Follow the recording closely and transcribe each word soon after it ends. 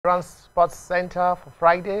Grand Sports Center for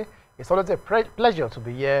Friday. It's always a pleasure to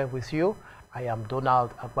be here with you. I am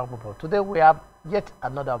Donald Agbamubo. Today we have yet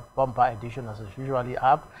another bumper edition as we usually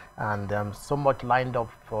have, and so much lined up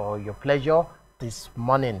for your pleasure this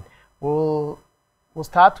morning. We'll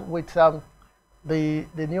start with the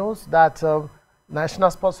news that National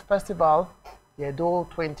Sports Festival, the Edo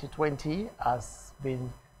 2020, has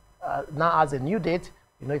been now has a new date.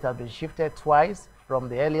 You know, it has been shifted twice from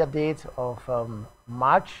the earlier date of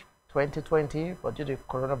March 2020, but due to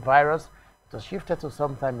coronavirus, it was shifted to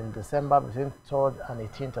sometime in December, between 3rd and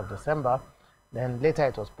 18th of December. Then later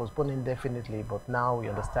it was postponed indefinitely, but now we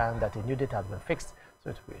understand that a new date has been fixed.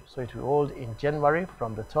 So it will hold in January,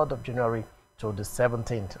 from the 3rd of January to the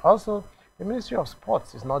 17th. Also, the Ministry of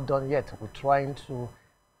Sports is not done yet. We're trying to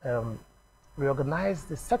reorganize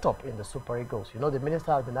the setup in the Super Eagles. You know, the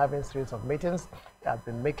minister has been having series of meetings. He has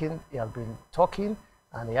been talking,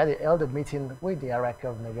 and he held a meeting with the hierarchy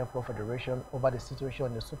of the Nigerian Football Federation over the situation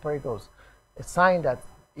in the Super Eagles. A sign that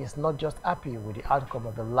he's not just happy with the outcome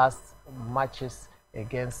of the last matches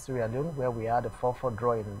against Sierra Leone, where we had a 4-4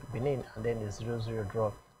 draw in Benin and then a 0-0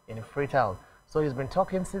 draw in Freetown. So he's been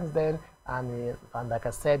talking since then, and like I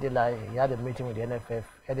said, he had a meeting with the NFF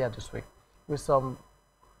earlier this week with some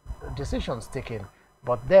decisions taken,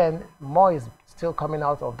 but then more is still coming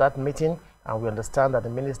out of that meeting, and we understand that the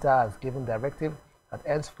minister has given directive that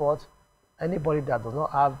henceforth anybody that does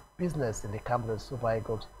not have business in the camp of the Super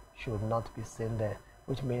Eagles should not be seen there,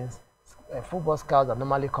 which means football scouts that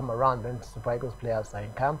normally come around when Super Eagles players are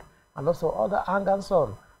in camp, and also other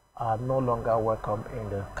hands-on are no longer welcome in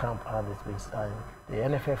the camp. And the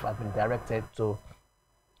NFF has been directed to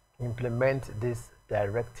implement this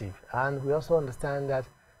directive, and we also understand that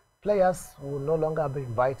players will no longer be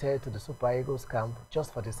invited to the Super Eagles camp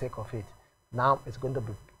just for the sake of it. Now it's going to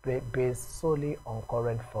be based solely on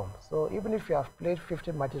current form. So even if you have played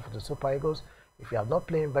 50 matches for the Super Eagles, if you are not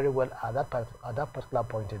playing very well at that particular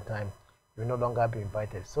point in time, you will no longer be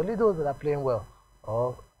invited. So only those that are playing well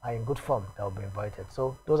or are in good form that will be invited.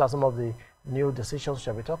 So those are some of the new decisions. We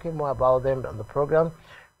shall be talking more about them on the program.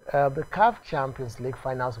 The CAF Champions League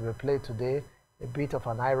finals will be played today. A bit of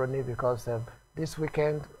an irony because this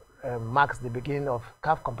weekend marks the beginning of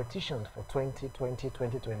CAF competition for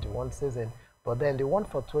 2020-2021 season, but then the one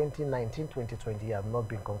for 2019-2020 has not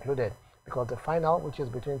been concluded because the final, which is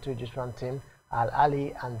between two Egyptian teams, Al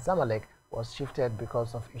Ahly and Zamalek, was shifted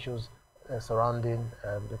because of issues surrounding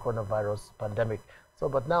the coronavirus pandemic. So,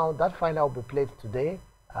 but now that final will be played today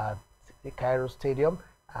at the Cairo Stadium,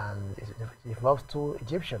 and it involves two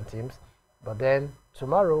Egyptian teams. But then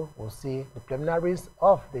tomorrow we'll see the preliminaries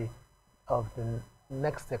of the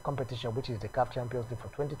next competition, which is the CAF Champions League for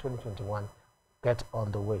 2020-21, get on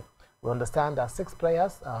the way. We understand that 6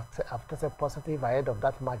 players have tested positive ahead of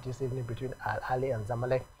that match this evening between Al Ahly and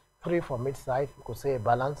Zamalek. 3 from each side, we could say a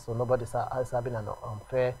balance, so nobody is having an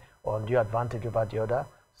unfair or undue advantage over the other.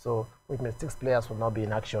 So, which means 6 players will not be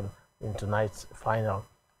in action in tonight's final.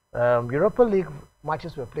 Europa League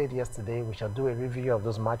matches were played yesterday. We shall do a review of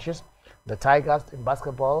those matches. The Tigers in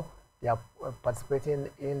basketball, they are participating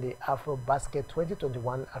in the AfroBasket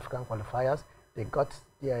 2021 African qualifiers. They got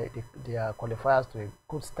their qualifiers to a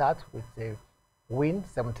good start with a win,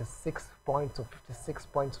 76 points to 56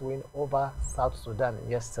 points win over South Sudan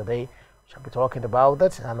yesterday. We shall be talking about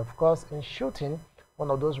that. And of course, in shooting, one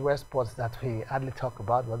of those rare sports that we hardly talk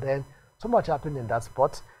about, but then so much happened in that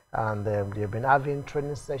sport, and they've been having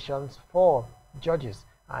training sessions for judges,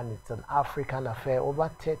 and it's an African affair. Over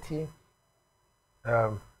 30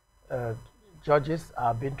 judges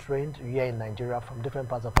are being trained here in Nigeria from different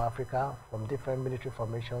parts of Africa, from different military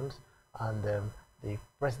formations, and the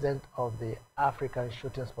president of the African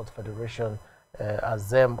Shooting Sports Federation,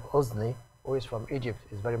 Azem Ozni, who is from Egypt,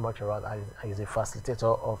 is very much around and is a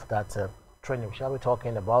facilitator of that training. We shall be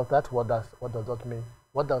talking about that. What does that mean?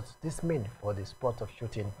 What does this mean for the sport of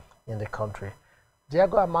shooting in the country?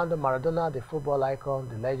 Diego Armando Maradona, the football icon,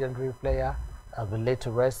 the legendary player, has been laid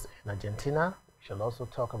to rest in Argentina. We shall also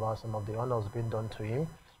talk about some of the honors being done to him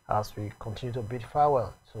as we continue to bid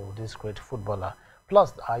farewell to this great footballer.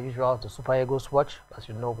 Plus, our usual, the Super Eagles watch. As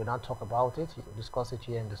you know, we don't talk about it. We discuss it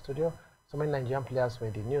here in the studio. So many Nigerian players were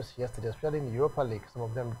in the news yesterday, especially in the Europa League. Some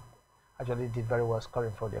of them actually did very well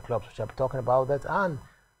scoring for their clubs. We shall be talking about that. And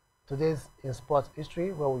today's in sports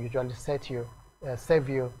history, where we usually save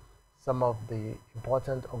you some of the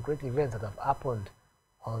important or great events that have happened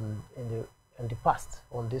in the past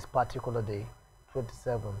on this particular day,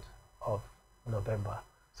 27th of November.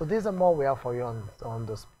 So these are more we have for you on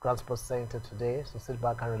the Grand Sports Center today. So sit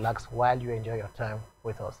back and relax while you enjoy your time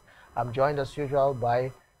with us. I'm joined as usual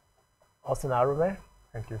by Austin Arume.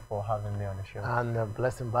 Thank you for having me on the show. And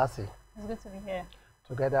Blessing Bassi. It's good to be here.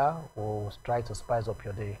 Together, we'll try to spice up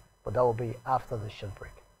your day, but that will be after the short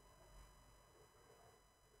break.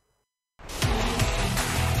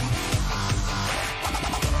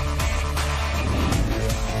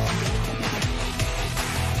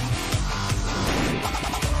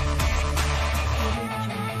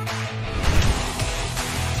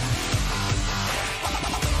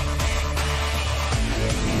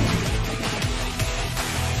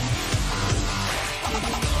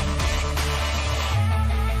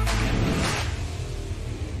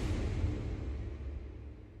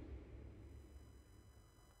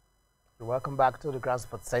 Welcome back to the Grand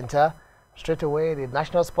Sports Center. Straight away, the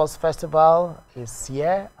National Sports Festival is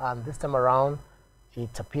here, and this time around,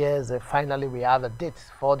 it appears that finally we have a date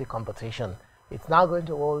for the competition. It's now going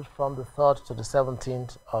to hold from the 3rd to the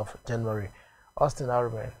 17th of January. Austin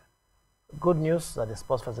Arme, good news that the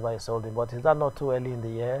sports festival is holding, but is that not too early in the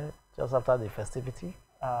year, just after the festivity?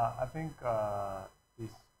 I think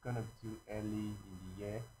it's going to be too early in the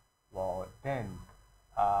year. Well, then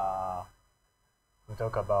we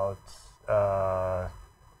talk about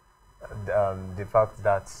the fact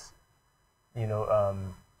that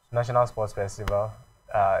National Sports Festival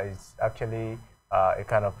is actually a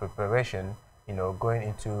kind of preparation, going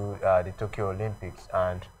into the Tokyo Olympics,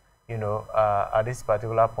 and at this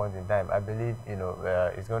particular point in time, I believe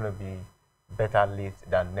it's going to be better late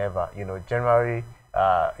than never. January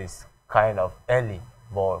is kind of early,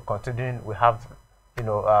 but considering we have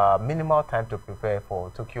minimal time to prepare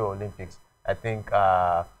for Tokyo Olympics, I think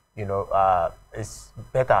it's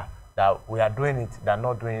better that we are doing it than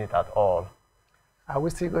not doing it at all. Are we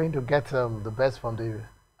still going to get the best from the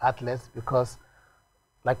athletes? Because,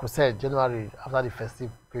 like we said, January, after the festive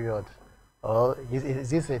period, is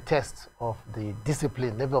this a test of the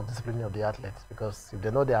discipline, level of discipline of the athletes? Because if they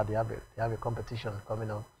know they have a competition coming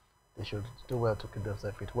up, they should do well to keep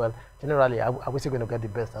themselves fit. Well, generally, are we still going to get the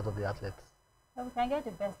best out of the athletes? Well, we can get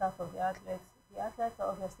the best out of the athletes. The athletes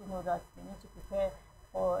obviously know that they need to prepare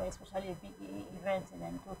for especially a big event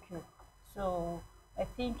in Tokyo. So I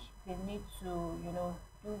think they need to,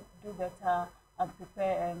 do better and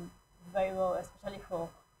prepare very well, especially for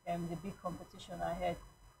the big competition ahead.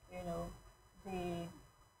 The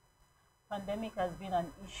pandemic has been an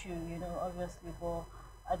issue, obviously, but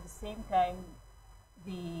at the same time,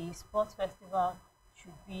 the sports festival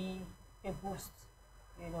should be a boost.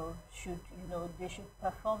 They should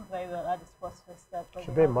perform very well at the sports festival.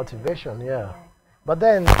 Should be motivation, yeah. But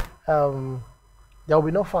then there will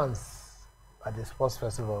be no fans at the sports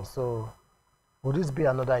festival. So would this be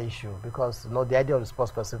another issue? Because the idea of the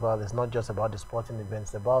sports festival is not just about the sporting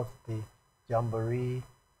events, it's about the jamboree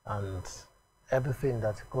and everything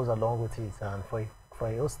that goes along with it. And for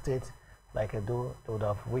a whole state like Edo, they would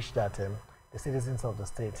have wished that the citizens of the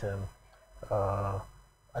state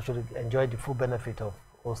actually enjoy the full benefit of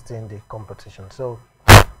hosting the competition. So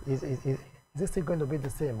is this still going to be the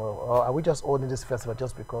same, or are we just holding this festival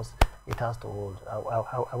just because it has to hold?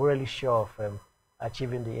 Are we really sure of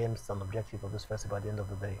achieving the aims and objectives of this festival at the end of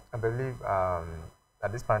the day? I believe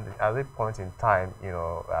at this point in time,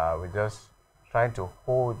 we're just trying to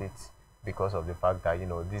hold it because of the fact that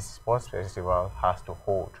this sports festival has to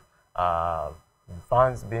hold.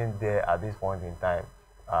 Fans being there at this point in time,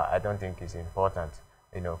 I don't think is important.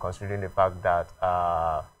 Considering the fact that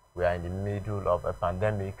we are in the middle of a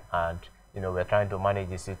pandemic, and we're trying to manage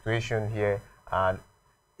the situation here, and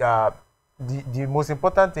the most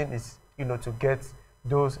important thing is to get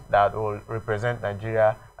those that will represent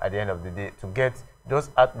Nigeria at the end of the day, to get those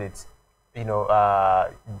athletes,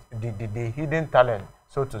 the hidden talent,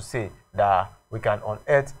 so to say, that we can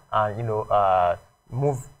unearth and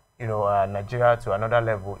move Nigeria to another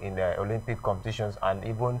level in the Olympic competitions and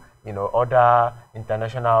even other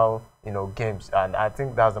international games. And I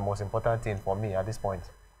think that's the most important thing for me at this point.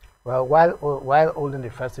 Well, while holding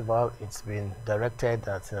the festival, it's been directed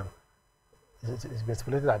that it's been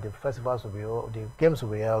stipulated that the festivals will be the games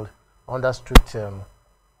will be held under strict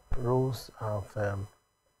rules of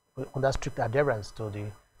under strict adherence to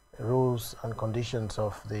the rules and conditions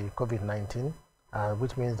of the COVID-19,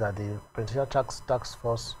 which means that the Presidential Task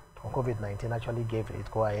Force on COVID-19 actually gave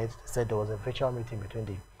it go ahead. They said there was a virtual meeting between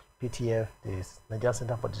the PTF, the Nigeria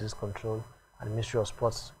Center for Disease Control, and the Ministry of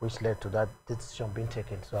Sports, which led to that decision being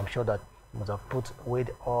taken. So I'm sure that you must have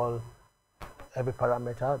weighed every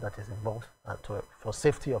parameter that is involved for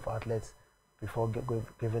safety of athletes before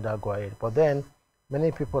giving that go ahead. But then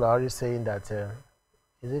many people are already saying that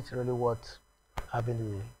is it really worth having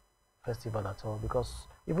the festival at all? Because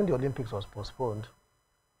even the Olympics was postponed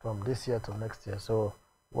from this year to next year. So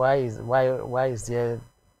why is there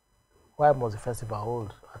why must the festival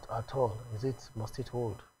hold at all? Must it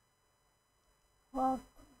hold? Well,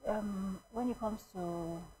 when it comes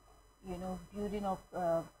to building up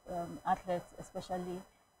athletes, especially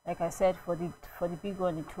like I said for the big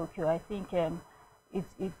one in Tokyo, I think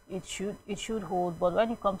it should hold. But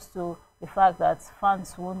when it comes to the fact that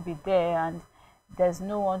fans won't be there and there's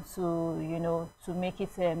no one to to make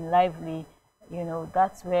it lively,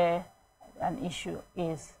 that's where an issue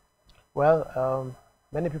is. Well,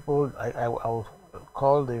 many people, I will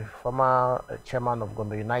call the former chairman of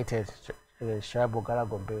Gombe United, Shaibu Gara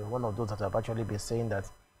Gombe, one of those that have actually been saying that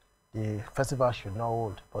the festival should not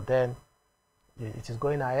hold. But then it is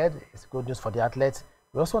going ahead. It's good news for the athletes.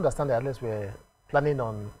 We also understand the athletes were planning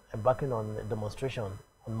on embarking on a demonstration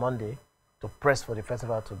on Monday to press for the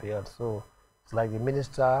festival to be held. So it's like the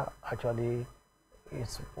minister actually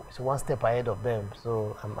is one step ahead of them.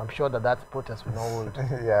 So I'm sure that protest will not hold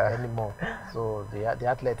anymore. So the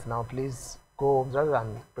athletes now, please go rather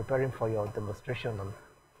than preparing for your demonstration on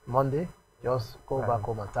Monday. Just go back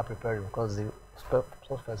home and start preparing, because the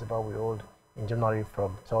sports festival will hold in January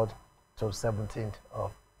from 3rd to 17th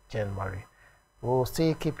of January. We'll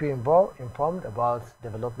still keep you informed about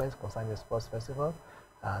developments concerning the sports festival,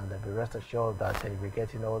 and be rest assured that you'll be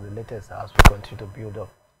getting all the latest as we continue to build up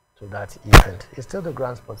to that event. It's still the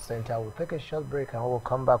Grand Sports Center. We'll take a short break, and we'll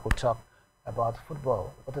come back. We'll talk about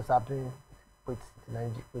football. What is happening with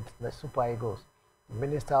the Super Eagles? The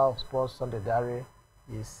Minister of Sports, Sunday Dare,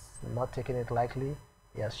 is not taking it lightly.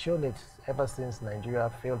 He has shown it ever since Nigeria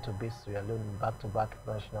failed to beat Sierra Leone in back-to-back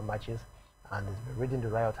national matches, and he's been reading the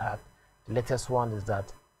riot act. The latest one is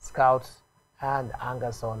that scouts and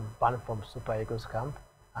hangers on banned from Super Eagles camp,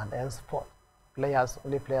 and henceforth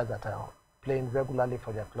only players that are playing regularly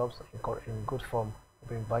for their clubs in good form will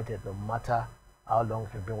be invited, no matter how long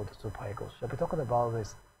you've been with the Super Eagles. We'll be talking about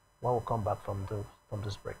this when we come back from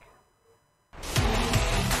this break.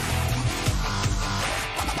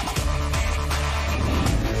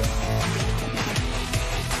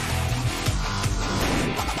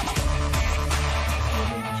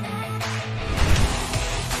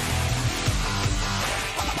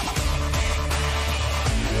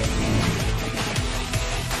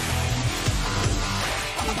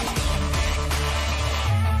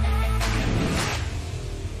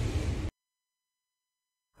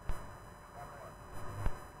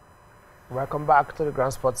 Welcome back to the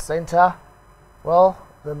Grand Sports Center. Well,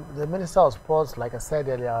 the Minister of Sports, like I said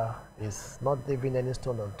earlier, is not leaving any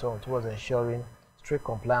stone unturned towards ensuring strict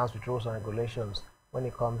compliance with rules and regulations when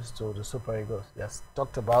it comes to the Super Eagles. He has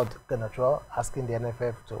talked about Ganatra asking the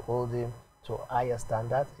NFF to hold him to higher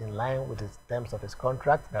standards in line with the terms of his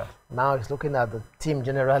contract. Yeah. Now he's looking at the team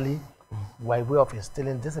generally by way of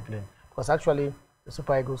instilling discipline, because actually the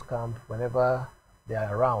Super Eagles camp, whenever they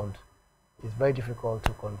are around, it's very difficult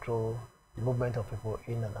to control the movement of people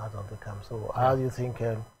in and out of the camp. So how do you think,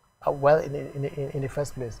 well, in the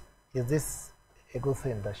first place, is this a good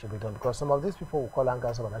thing that should be done? Because some of these people who call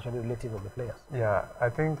Angas are actually relative of the players. Yeah, I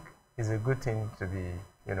think it's a good thing to be,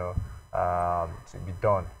 to be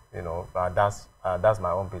done. That's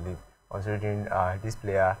my own belief. Considering this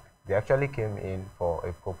player, they actually came in for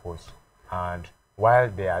a purpose, and while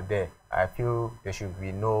they are there, I feel there should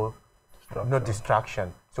be no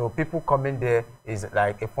distraction. So people coming there is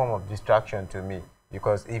like a form of distraction to me,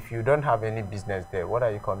 because if you don't have any business there, what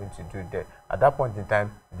are you coming to do there? At that point in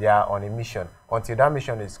time, they are on a mission. Until that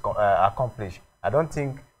mission is accomplished, I don't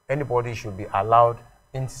think anybody should be allowed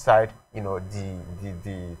inside, their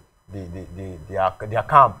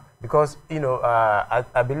camp, because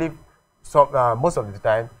I believe most of the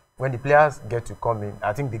time when the players get to come in,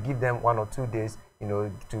 I think they give them 1 or 2 days,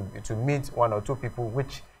 to meet 1 or 2 people,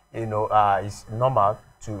 which is normal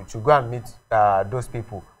to go and meet those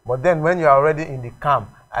people. But then when you are already in the camp,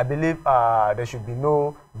 I believe there should be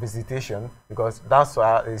no visitation, because that's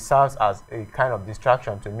it serves as a kind of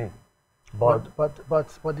distraction to me. But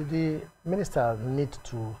did the minister need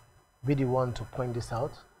to be the one to point this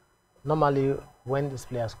out? Normally, when these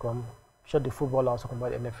players come, should the footballer also come by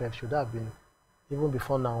the NFF should have been, even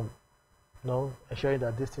before now, ensuring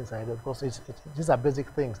that these things are added, because these are basic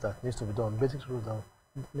things that needs to be done, basic rules that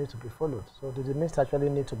need to be followed. So did the minister actually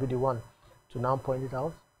need to be the one to now point it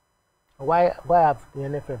out? Why have the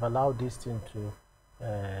NFF allowed this thing to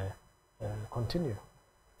continue?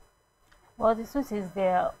 Well, the truth is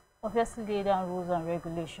there obviously laid down rules and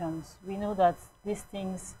regulations. We know that these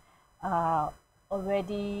things are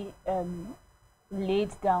already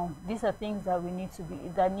laid down. These are things that need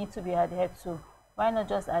to be adhered to. Why not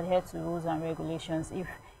just adhere to rules and regulations? If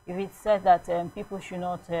it's said that people should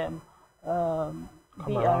not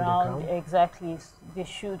be around, exactly, they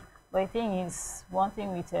should. But the thing is, one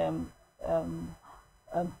thing with um,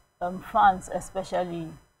 fans, especially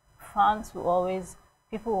fans who always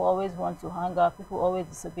people who always want to hang out, people who always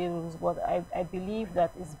disobey rules. But I believe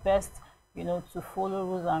that it's best, to follow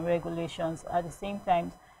rules and regulations. At the same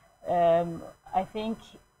time, I think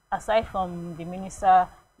aside from the minister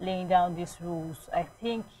laying down these rules, I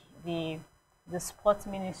think the sports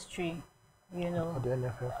ministry, or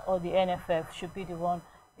the NFF should be the one,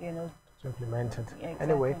 to implement it. exactly.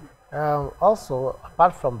 Anyway, also,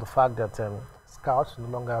 apart from the fact that scouts no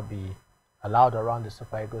longer be allowed around the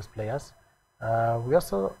Super Eagles players, we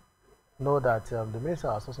also know that the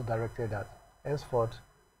minister has also directed that henceforth,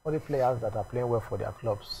 all the players that are playing well for their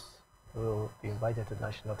clubs will be invited to the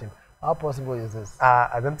national team. How possible is this?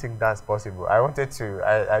 I don't think that's possible. I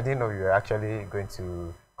didn't know you were actually going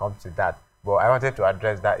to come to that. But I wanted to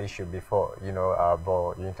address that issue before,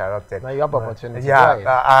 but you interrupted. Now you have opportunity.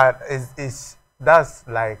 Yeah, that's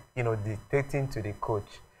like, dictating to the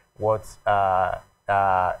coach what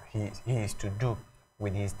he is to do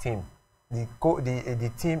with his team.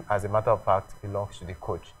 The team, as a matter of fact, belongs to the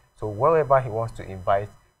coach. So wherever he wants to invite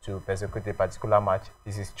to persecute a particular match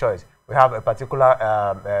is his choice. We have a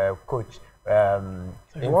particular coach in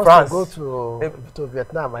France. To go to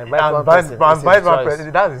Vietnam and invite one person.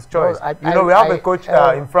 That's his choice. No, we have a coach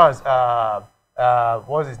in France.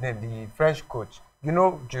 What's his name? The French coach.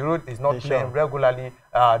 Giroud is not playing regularly.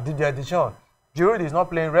 Didier Deschamps. Giroud is not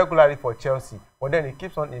playing regularly for Chelsea, but then he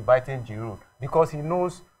keeps on inviting Giroud because he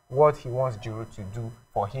knows what he wants Giroud to do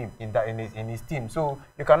for him in his team. So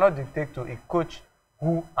you cannot dictate to a coach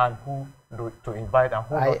who and who to invite and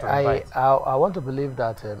who not to invite. I want to believe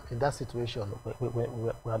that in that situation,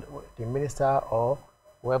 the minister or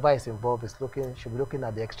whoever is involved should be looking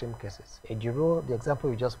at the extreme cases. A Giroud, the example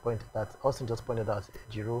you just pointed, that Austin just pointed out,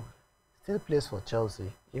 Giroud still plays for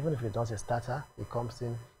Chelsea. Even if he's not a starter, he comes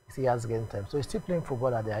in, he has game time. So he's still playing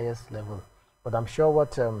football at the highest level. But I'm sure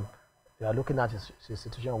what we are looking at is a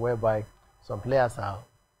situation whereby some players are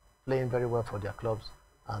playing very well for their clubs,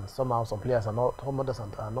 and somehow some players are not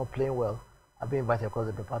playing well, are being invited because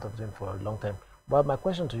they've been part of them for a long time. But my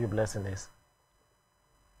question to you, Blessing, is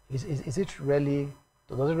it really,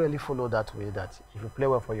 does it really follow that way that if you play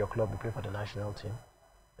well for your club, you play for the national team?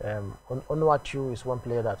 Onuachu is one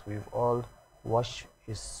player that we've all watched,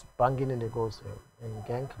 is banging in the goals in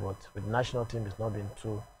Genk, but with the national team, it's not been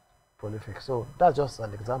too prolific. So that's just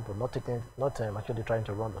an example, not actually trying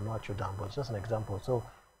to run Onuachu down, but it's just an example. So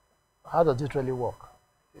how does it really work?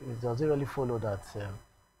 Does it really follow that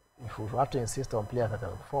if we have to insist on players that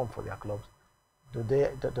are formed for their clubs, is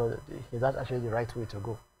that actually the right way to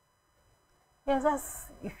go? Yes,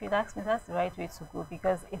 if you'd ask me, that's the right way to go,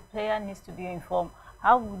 because a player needs to be informed.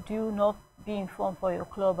 How would you not be informed for your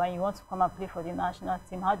club and you want to come and play for the national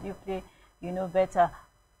team? How do you play, better?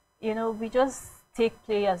 We just take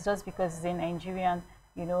players just because he's a Nigerian,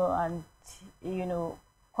 and,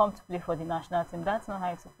 come to play for the national team. That's not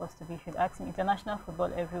how it's supposed to be. If you'd ask me, international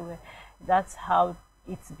football everywhere, that's how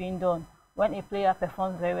it's been done. When a player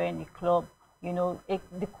performs very well in the club,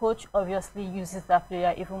 the coach obviously uses that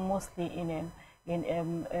player even mostly in a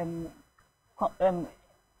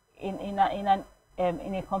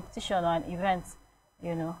competition or an event,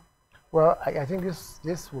 Well, I think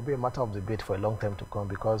this will be a matter of debate for a long time to come,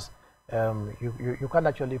 because you can't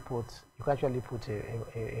actually put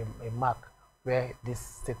a mark where this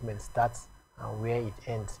statement starts and where it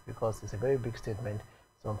ends, because it's a very big statement.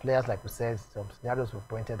 Some players, like we said, some scenarios were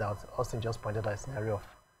pointed out. Austin just pointed out a scenario of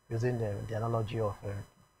using the analogy of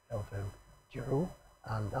Giroud,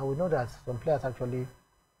 and we know that some players actually,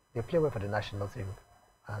 they play well for the national team,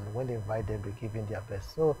 and when they invite them, they give in their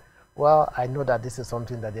best. So, well, I know that this is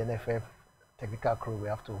something that the NFF technical crew will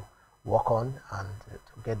have to work on and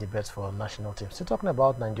to get the best for national team. Still talking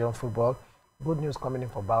about Nigerian football, good news coming in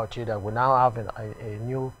for Bauchi that we now have a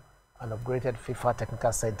new and upgraded FIFA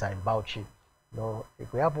technical center in Bauchi.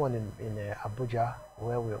 If we have one in Abuja,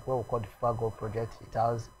 where we call the FIFA Goal Project, it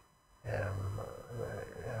has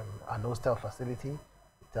an hostel facility,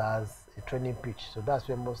 it has a training pitch. So that's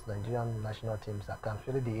where most Nigerian national teams are camped,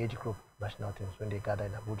 really the age group national teams, when they gather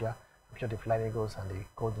in Abuja. I'm sure the Flying Eagles and the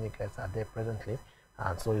Golden Eagles are there presently,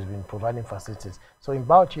 and so it's been providing facilities. So in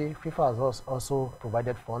Bauchi, FIFA has also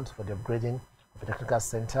provided funds for the upgrading of the technical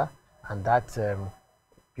center, and that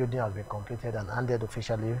building has been completed and handed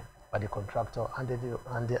officially by the contractor, and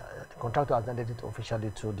the contractor has handed it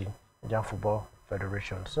officially to the Nigerian Football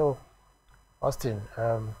Federation. So, Austin,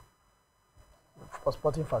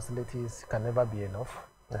 sporting facilities can never be enough,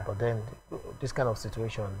 but then this kind of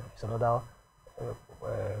situation is another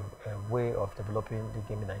way of developing the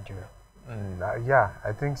game in Nigeria. Yeah,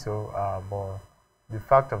 I think so. But the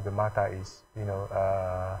fact of the matter is,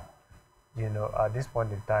 you know, at this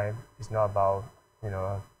point in time, it's not about, you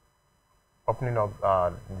know, opening up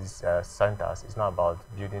these centers. It's not about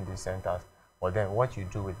building these centers, but then what you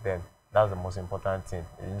do with them, that's the most important thing.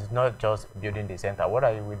 It's not just building the center. What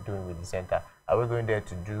are you doing with the center? Are we going there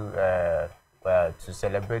to do to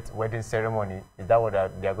celebrate wedding ceremony? Is that what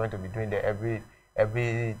they are going to be doing there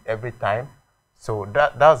every time? So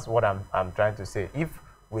that's what I'm trying to say. If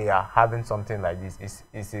we are having something like this,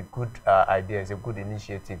 it's a good idea, it's a good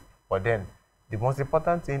initiative, but then the most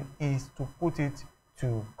important thing is to put it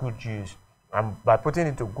to good use. And by putting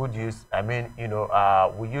it to good use, I mean, you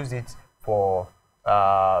know, we use it for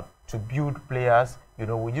to build players. You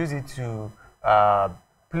know, we use it to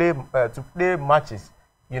play matches.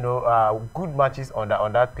 You know, good matches on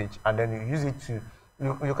that pitch, and then you use it to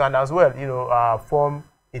you can as well, you know, form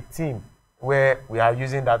a team where we are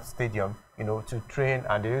using that stadium, you know, to train,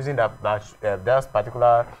 and they're using that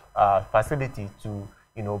particular facility to,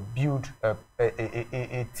 you know, build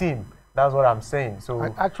a team. That's what I'm saying. So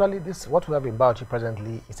actually, this what we have in Bauchi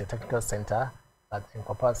presently is a technical center that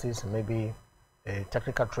encompasses maybe a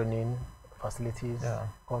technical training facilities, yeah,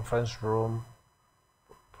 conference room,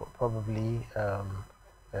 probably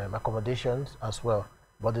accommodations as well.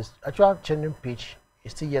 But the actual training pitch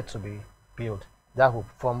is still yet to be built. That will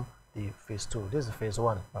form the phase two. This is phase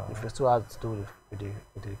one. The phase two has to do with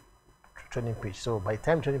the training pitch. So by the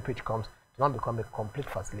time training pitch comes, it will not become a complete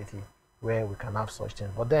facility where we can have such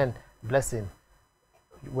things. But then, blessing,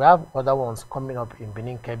 we have other ones coming up in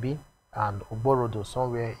Benin Kebbi and Oborodo,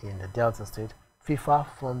 somewhere in the Delta State. FIFA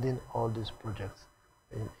funding all these projects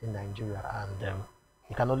in Nigeria, and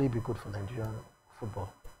it can only be good for Nigerian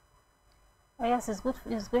football. Oh, yes, it's good.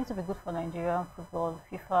 It's going to be good for Nigerian football.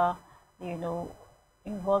 FIFA, you know,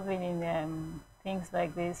 involving in things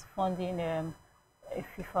like this, funding a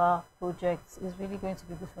FIFA project is really going to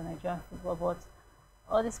be good for Nigerian football. But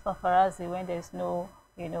all this paparazzi, when there's no,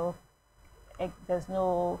 you know, there's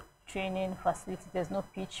no training facility, there's no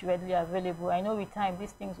pitch readily available. I know with time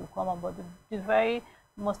these things will come up, but the very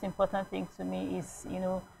most important thing to me is, you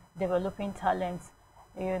know, developing talent,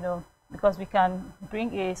 you know, because we can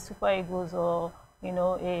bring a Super Eagles or, you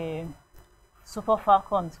know, a Super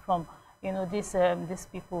Falcons from, you know, these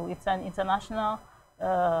people. It's an international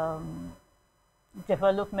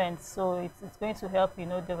development, so it's going to help, you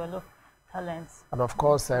know, develop talents. And of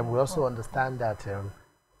course, we also understand that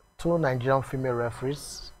two Nigerian female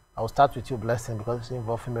referees. I'll start with you, Blessing, because it's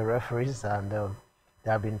involved female referees, and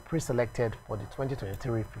they have been pre-selected for the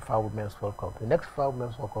 2023 FIFA Women's World Cup. The next FIFA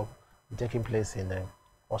Women's World Cup will be taking place in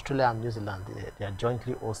Australia and New Zealand. They are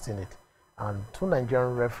jointly hosting it. And two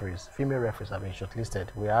Nigerian referees, female referees, have been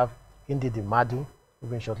shortlisted. We have Ndidi Madu, who's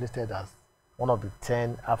been shortlisted as one of the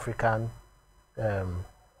 10 African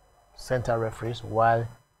center referees, while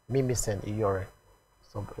Mimisen Iyore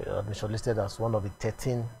have been shortlisted as one of the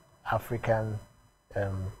 13 African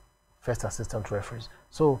first assistant referees.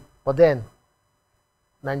 So, but then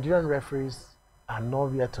Nigerian referees are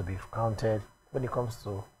nowhere to be counted when it comes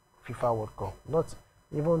to FIFA World Cup. Not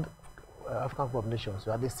even African Cup of Nations,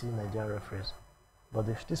 you hardly see Nigerian referees. But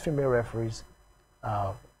these female referees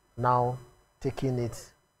are now taking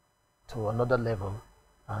it to another level,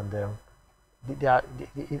 and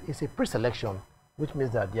it's a pre-selection, which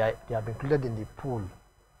means that they have been included in the pool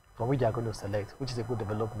from which they are going to select, which is a good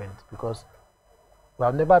development, because we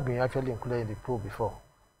have never been actually included in the pool before.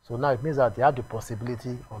 So now it means that they have the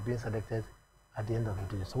possibility of being selected at the end of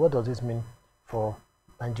the day. So what does this mean for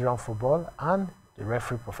Nigerian football and the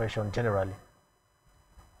referee profession generally?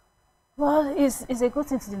 Well, it's a good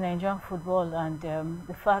thing to the Nigerian football, and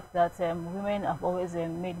the fact that women have always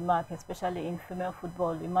made mark, especially in female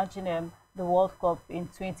football. Imagine the World Cup in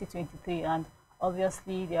 2023, and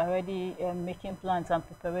obviously they are already making plans and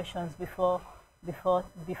preparations before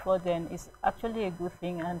then. It's actually a good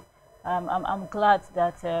thing, and I'm glad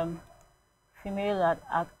that female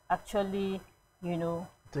are actually, you know,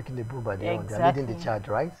 taking the bull by the horn. exactly. They are leading the charge,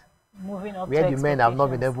 right? Moving up Where to the men have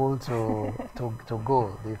not been expectations. able to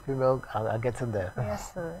go, the female are getting there.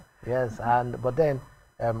 Yes, sir. Yes, but then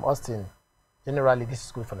Austin, generally this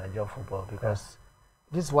is good for Nigerian football, because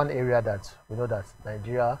this is one area that we know that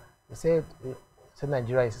Nigeria, they say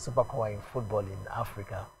Nigeria is a superpower in football in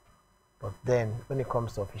Africa, but then when it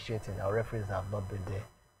comes to officiating, our referees have not been there.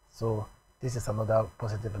 So this is another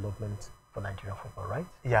positive development for Nigerian football, right?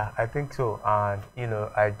 Yeah, I think so. And you know,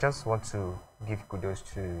 I just want to give kudos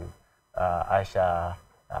to Aisha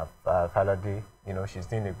Falade. You know, she's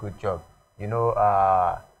doing a good job. You know,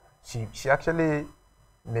 she actually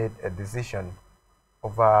made a decision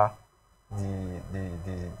over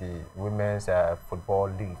the women's football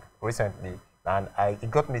league recently, and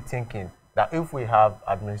it got me thinking. that if we have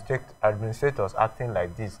administrators acting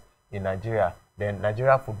like this in Nigeria, then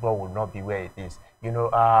Nigeria football will not be where it is. You know,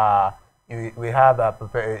 we have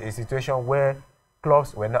a situation where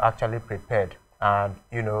clubs were not actually prepared, and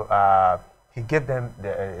you know, he gave them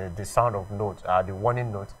the sound of note, the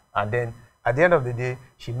warning note, and then at the end of the day,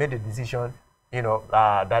 she made a decision, you know,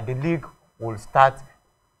 that the league will start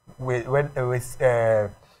with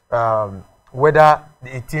whether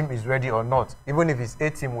the team is ready or not. Even if it's a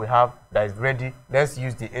team we have that is ready, let's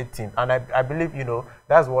use the A team. And I believe, you know,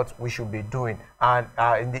 that's what we should be doing. And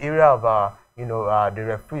in the area of you know, the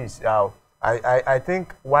referees, I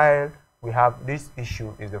think while we have this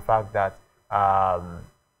issue is the fact that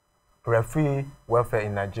referee welfare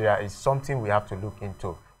in Nigeria is something we have to look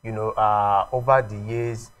into. You know, over the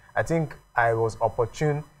years, I think I was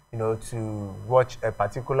opportune, you know, to watch a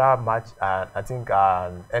particular match, I think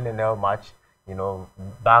an NNL match, you know,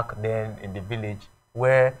 back then in the village,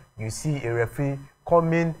 where you see a referee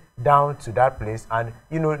coming down to that place, and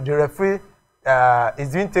you know, the referee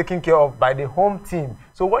is being taken care of by the home team.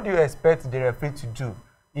 So what do you expect the referee to do?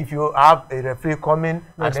 If you have a referee coming,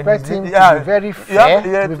 you expect him to be very fair,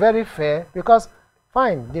 to be very fair, because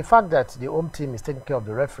fine, the fact that the home team is taking care of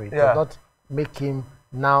the referee does not make him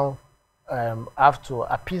now have to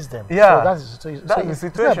appease them. Yeah, so it's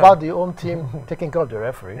not about the home team taking care of the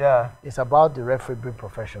referee. Yeah, it's about the referee being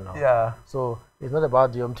professional. Yeah, so it's not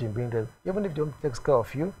about the home team being there. Even if the home team takes care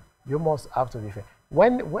of you, you must have to be fair.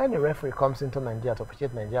 When a referee comes into Nigeria to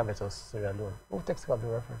officiate Nigeria versus Sierra Leone, who takes care of the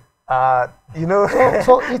referee? You know,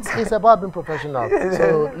 so it's about being professional.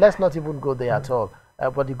 So let's not even go there at all.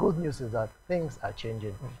 But the good news is that things are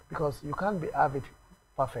changing, because you can't have it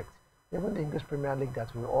perfect. Even the English Premier League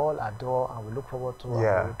that we all adore and we look forward to and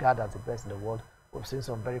we regard as the best in the world, we've seen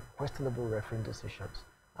some very questionable refereeing decisions.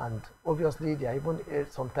 And obviously, there are even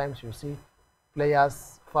sometimes you see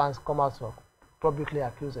players, fans come out to publicly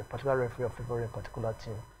accuse a particular referee of favoring a particular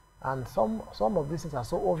team. And some of these things are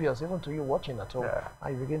so obvious, even to you watching at home,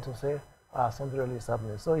 and you begin to say, something really is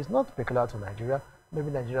happening. So it's not peculiar to Nigeria.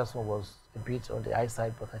 Maybe Nigeria's one was a bit on the high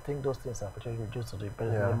side, but I think those things are particularly reduced to the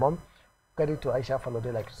minimum. Credit to Aisha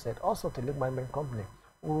Falode, like you said, also to League Management Company,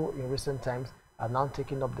 who in recent times are now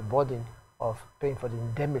taking up the burden of paying for the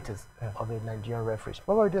indemnities of the Nigerian referees.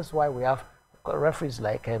 Probably that's why we have referees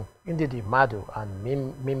like Ndidi Madu and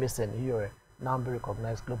Mimi Seniyore now be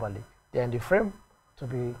recognized globally. They're in the frame to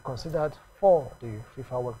be considered for the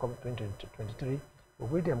FIFA World Cup 2023. We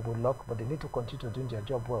wish them good luck, but they need to continue to do their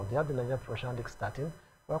job well. They have the Nigerian Professional League starting,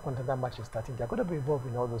 World Contender match is starting. They're going to be involved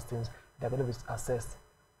in all those things. They're going to be assessed.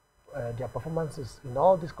 Their performances in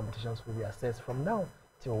all these competitions will be assessed from now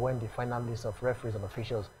till when the final list of referees and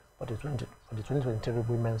officials for the 2023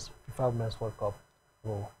 FIFA Women's World Cup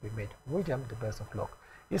will be made. We wish them the best of luck.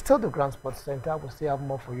 It's still the Grand Sports Center. We'll still have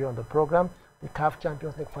more for you on the program. The CAF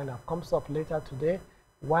Champions League final comes up later today,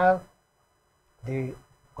 while the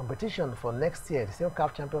competition for next year, the same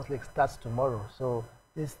CAF Champions League, starts tomorrow. So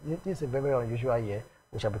this is a very unusual year.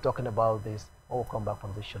 We shall be talking about this when we come back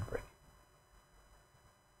from this short break.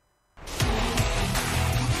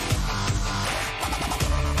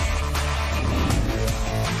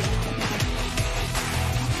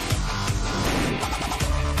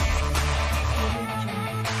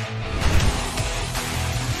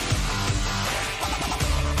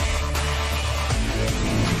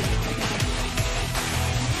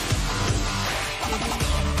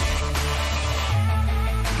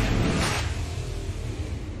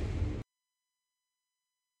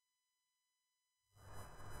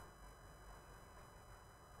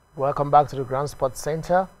 Welcome back to the Grand Sports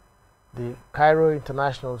Center. The Cairo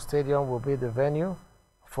International Stadium will be the venue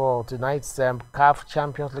for tonight's CAF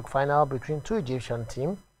Champions League final between two Egyptian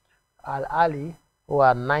teams, Al Ahly, who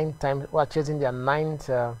are chasing their ninth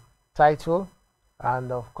title,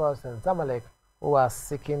 and of course Zamalek, who are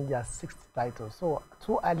seeking their sixth title. So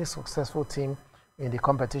two highly successful teams in the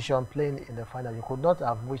competition playing in the final. You could not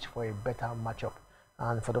have wished for a better matchup.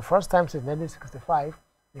 And for the first time since 1965,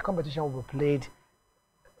 the competition will be played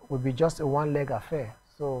will be just a one-leg affair.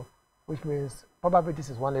 So, which means probably this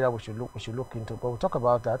is one area we should look into. But we'll talk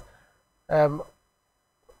about that.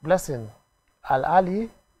 Blessing, Al Ahly,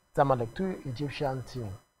 Zamalek, two Egyptian team.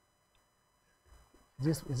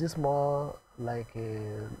 Is this more like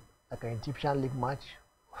an Egyptian league match,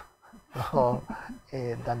 or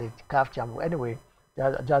than a CAF champion? Anyway,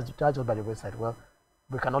 just by the wayside. Well,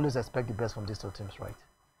 we can always expect the best from these two teams, right?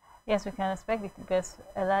 Yes, we can expect the best.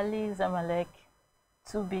 Al Ahly, Zamalek,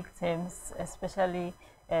 two big teams, especially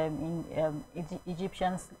in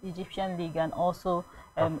Egyptian league and also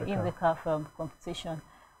in the CAF competition.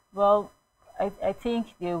 Well, I think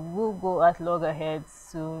they will go at loggerheads.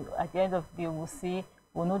 So at the end of the day,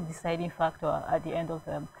 we'll know the deciding factor at the end of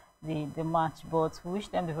the match. But we wish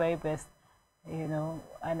them the very best, you know.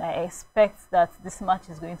 And I expect that this match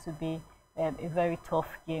is going to be a very tough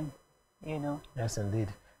game, you know. Yes, indeed.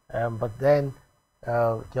 But then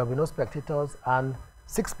there will be no spectators, and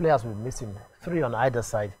 6 players will be missing, 3 on either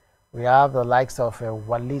side. We have the likes of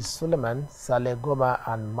Walid Suleiman, Saleh Goma,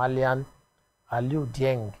 and Malian Aliu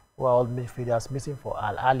Dieng, who are all midfielders missing for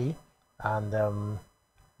Al Ali, and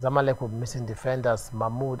Zamalek will be missing defenders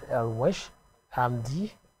Mahmoud El Wesh,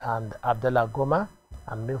 Hamdi, and Abdullah Goma,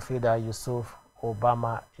 and midfielder Yusuf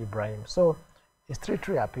Obama Ibrahim. So it's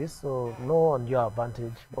 3-3 apiece, so no undue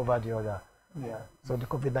advantage over the other. Yeah. So the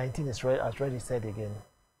COVID-19 is as already said again.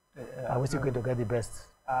 Are we still going to get the best?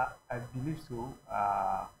 I believe so.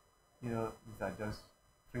 You know, these are just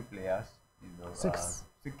 3 players. You know, 6.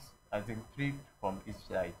 6. I think 3 from each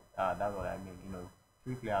side. That's what I mean. You know,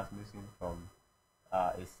 3 players missing from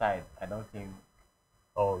a side. I don't think.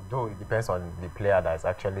 Although it depends on the player that is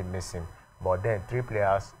actually missing, but then 3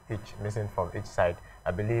 players each missing from each side,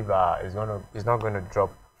 I believe it's not going to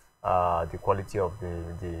drop the quality of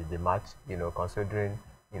the match. You know, considering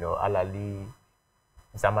Al Ali,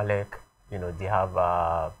 Zamalek, they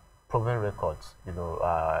have proven records.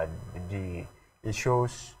 It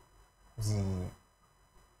shows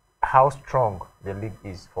how strong the league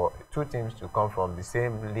is for 2 teams to come from the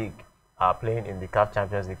same league playing in the CAF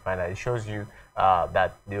Champions League final. It shows you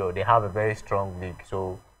that they have a very strong league.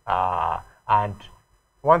 So and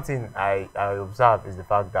one thing I observe is the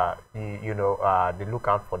fact that they look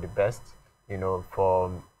out for the best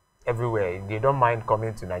from everywhere. They don't mind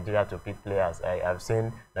coming to Nigeria to pick players. I've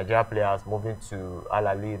seen Nigeria players moving to Al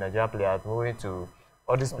Ali, Nigeria players moving to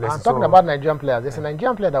all these places. I'm talking about Nigerian players. There's a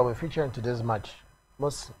Nigerian player that will feature in today's match,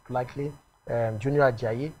 most likely. Junior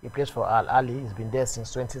Ajayi. He plays for Al Ali. He's been there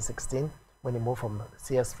since 2016 when he moved from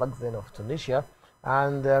CS Sfaxien of Tunisia,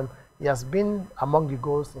 and he has been among the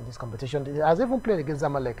goals in this competition. He has even played against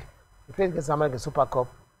Zamalek. He played against Zamalek in the Super Cup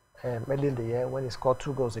early in the year when he scored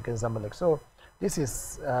 2 goals against Zamalek. So this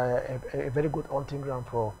is a very good hunting ground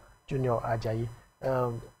for Junior Ajayi.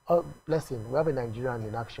 Bless him. We have a Nigerian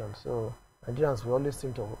in action, so Nigerians will always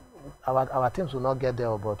seem to our teams will not get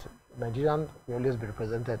there, but Nigerian will always be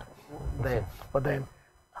represented there. But then,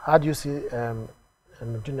 how do you see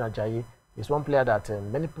Junior Ajayi? He's one player that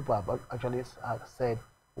many people have actually said,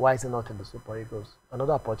 why is he not in the Super Eagles?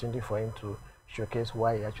 Another opportunity for him to showcase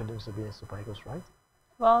why he actually needs to be in Super Eagles, right?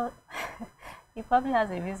 Well, he probably has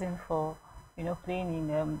a reason for playing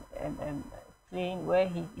in playing where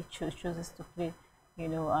he chooses to play,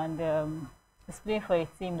 and he's playing for a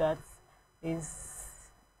team that is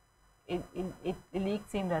a league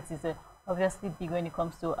team that is obviously big when it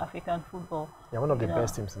comes to African football. Yeah, one of the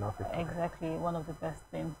best teams in Africa. Exactly, one of the best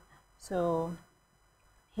teams. So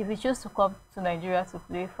if he chose to come to Nigeria to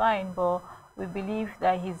play, fine, but we believe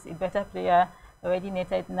that he's a better player, already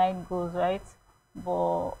netted 9 goals, right?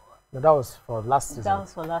 But no, that was for last season. That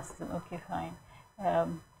was for last season, okay, fine.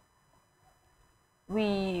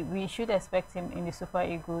 We should expect him in the Super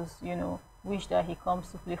Eagles, wish that he comes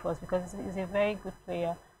to play for us because he's a very good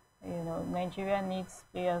player. Nigeria needs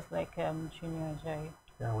players like Junior Ajayi.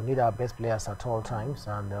 Yeah, we need our best players at all times,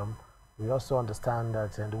 and we also understand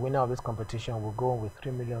that the winner of this competition will go with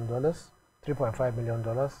 $3 million, $3.5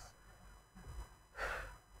 million.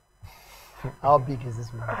 How big is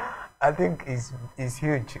this man? I think it's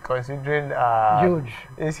huge, considering huge.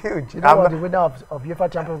 It's huge. You know what the winner of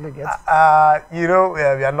UEFA Champions League gets? We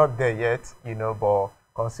are not there yet, but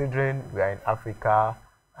considering we are in Africa,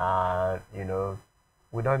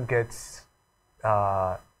 we don't get,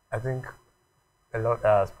 I think, a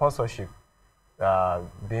lot sponsorship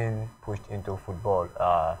being pushed into football.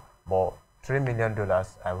 But $3 million,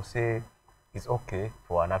 I would say, is okay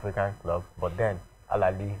for an African club. But then, Al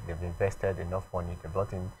Ali, they've invested enough money. They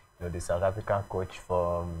brought in, the South African coach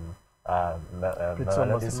from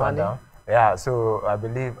Sundown. Yeah, so I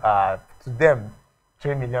believe to them,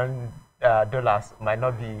 $3 million might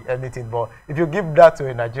not be anything, but if you give that to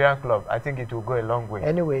a Nigerian club, I think it will go a long way.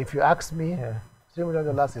 Anyway, if you ask me, $3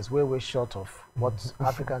 million is way short of what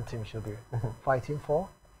African teams should be fighting for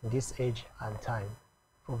in this age and time.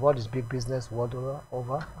 Football is big business world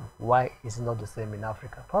over. Why is it not the same in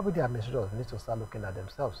Africa? Probably the administrators need to start looking at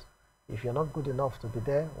themselves. If you're not good enough to be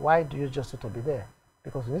there, why do you just want to be there?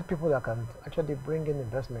 Because we need people that can actually bring in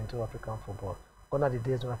investment into African football. Gone are the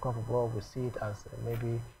days when African football, we see it as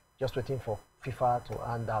maybe just waiting for FIFA to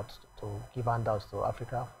give handouts to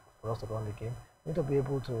Africa for us to run the game. We need to be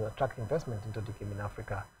able to attract investment into the game in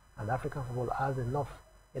Africa, and African football has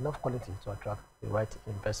enough quality to attract the right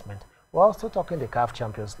investment. Well, still talking the CAF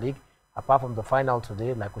Champions League, apart from the final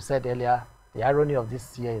today, like we said earlier, the irony of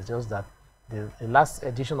this year is just that the last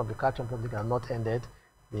edition of the CAF Champions League has not ended.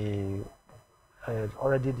 The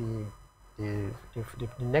already the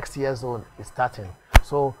next year's zone is starting.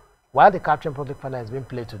 So while the CAF Champions League final is being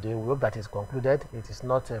played today, we hope that it's concluded. It is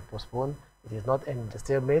not postponed. It is not ending the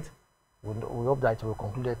stalemate. We hope that it will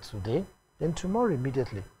conclude today. Then tomorrow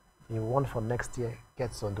immediately, the one for next year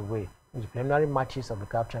gets on the way. The preliminary matches of the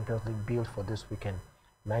CAF Champions League built for this weekend.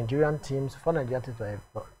 Nigerian teams, 4 Nigerian teams are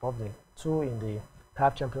involved in, 2 in the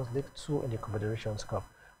CAF Champions League, 2 in the Confederations Cup.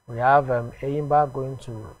 We have Eyimba going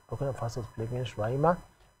to Burkina Faso to play against Raima.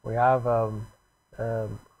 We have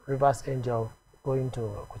Rivers Angel going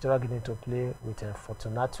to Equatorial Guinea to play with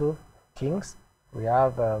Fortunato Kings. We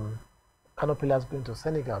have Kano Pillars going to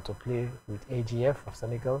Senegal to play with AGF of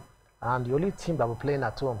Senegal. And the only team that will be playing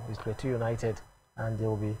at home is Plateau United, and they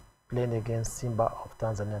will be playing against Simba of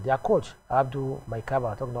Tanzania. Their coach, Abdul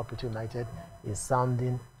Maikaba, talking about Plateau United, is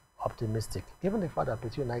sounding optimistic. Given the fact that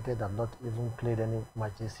Plateau United have not even played any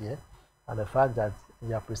match this year, and the fact that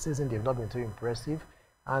their preseason they've not been too impressive,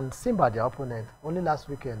 and Simba, their opponent, only last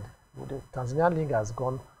weekend, the Tanzanian league has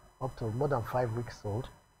gone up to more than 5 weeks old,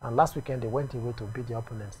 and last weekend they went away to beat their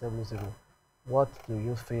opponent 7-0. What do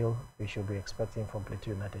you feel we should be expecting from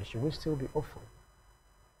Plateau United? Should we still be hopeful?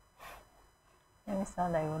 Let me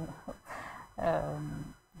sound like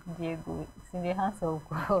Diego, it's in the hands of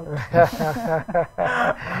God.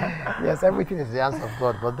 Yes, everything is the hands of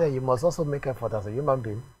God, but then you must also make effort as a human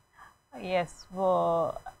being. Yes,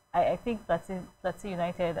 but I think Plateau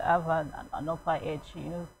United have an upper edge,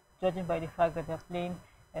 judging by the fact that they're playing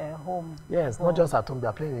home. Yes, not just at home,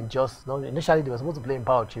 they're playing in Jos. No, initially, they were supposed to play in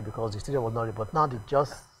Bauchi because the stadium was not ready, but now the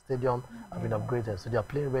Jos stadium have been upgraded, so they're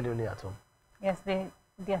playing really, really at home. Yes, they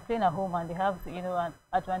are playing at home and they have an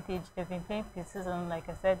advantage. They've been playing pre-season, like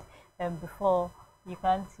I said before. You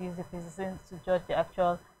can't use the pre-season to judge the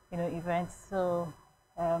actual events. So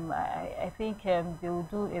I think they will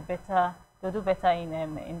do better. They'll do better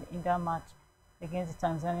in that match against the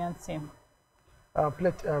Tanzanian team.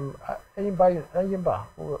 Eyimba,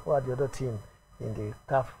 who are the other team in the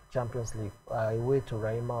CAF Champions League, away to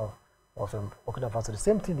Raima of Burkina Faso. The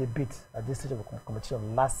same team they beat at this stage of the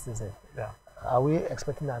competition last season. Yeah. Are we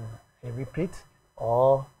expecting a repeat,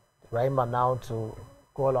 or Raima now to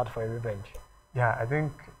go all out for a revenge? Yeah, I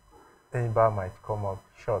think Eyimba might come up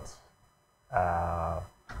short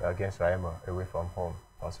against Raima away from home,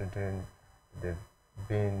 considering they've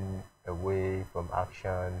been away from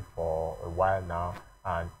action for a while now,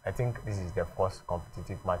 and I think this is their first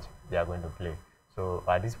competitive match they are going to play. So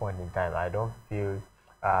at this point in time, I don't feel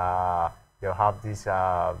they'll have this.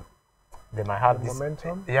 They might have this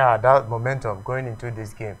momentum. Yeah, that momentum going into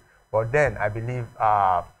this game. But then I believe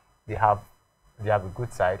they have a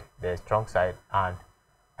good side, they're a strong side, and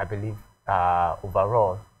I believe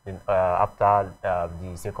overall, after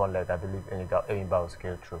the second leg, I believe Eyimba will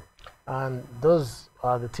scale through. And those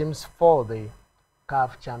are the teams for the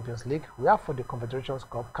CAF Champions League. We have for the Confederations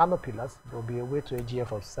Cup, Kano Pillars. They'll be away to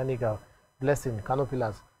AGF of Senegal. Blessing, Kano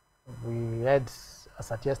Pillars. We had,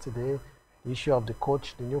 as at yesterday, the issue of the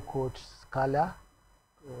coach, the new coach, Scala,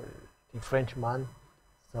 the Frenchman.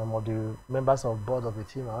 Some of the members of board of the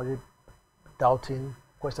team are already doubting,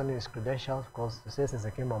 questioning his credentials, because they say since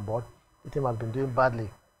he came on board, the team has been doing badly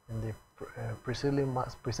in the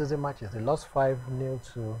preseason matches. They lost 5-0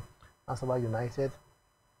 to Asaba United,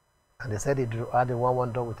 and they said they had a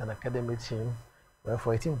 1-1 draw with an academy team. Well,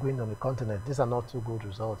 for a team going on the continent, these are not 2 good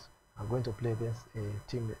results. I'm going to play against a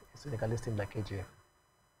Senegalese team like AGF.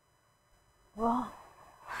 Well,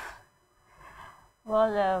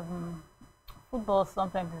 football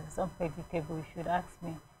sometimes is unpredictable, if you'd ask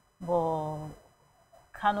me. But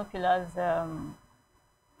Kano Pillars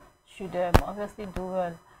should obviously do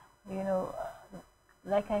well.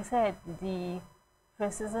 Like I said, the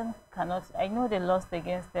preseason cannot. I know they lost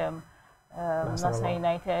against Nassau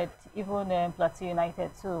United, even Plateau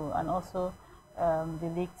United too, and also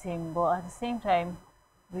the league team. But at the same time,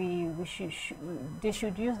 they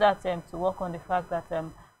should use that to work on the fact that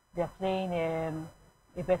they're playing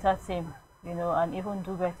a better team, and even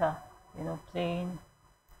do better, playing.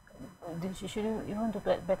 They should even do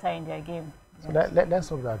better in their game. So let's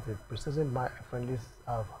hope that the preseason friendlies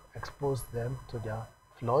have exposed them to their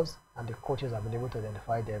flaws, and the coaches have been able to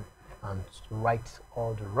identify them and right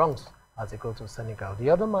all the wrongs as they go to Senegal. The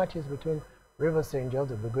other match is between Rivers Angels.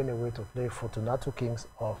 They'll be going away to play Fortunato Kings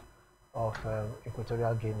of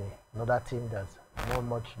Equatorial Guinea, another team that's not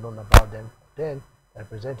much known about them. Then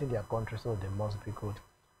representing their country, so they must be good.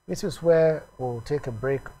 This is where we'll take a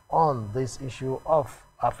break on this issue of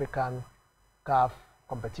African CAF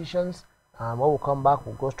competitions. And when we come back,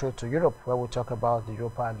 we'll go straight to Europe, where we'll talk about the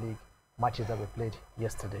Europa League matches that we played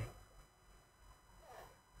yesterday.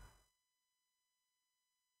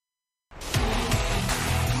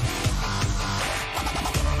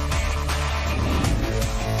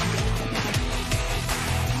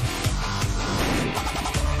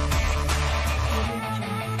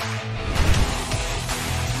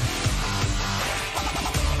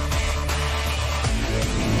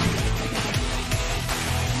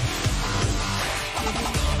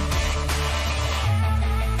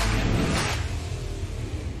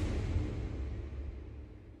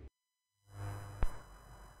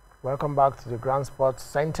 Welcome back to the Grand Sports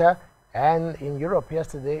Center. And in Europe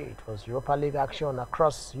yesterday, it was Europa League action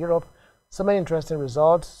across Europe. So many interesting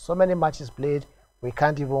results, so many matches played. We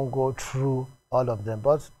can't even go through all of them,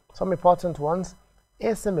 but some important ones.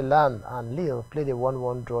 AC Milan and Lille played a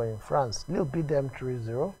 1-1 draw in France. Lille beat them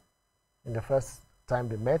 3-0 in the first time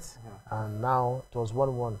they met, and now it was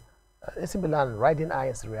 1-1. AC Milan riding high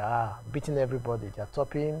in Serie A, beating everybody. They're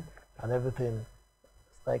topping and everything.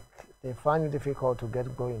 It's like they find it difficult to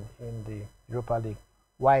get going in the Europa League.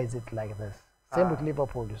 Why is it like this? Same with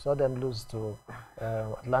Liverpool. You saw them lose to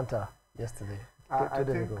Atlanta yesterday, 2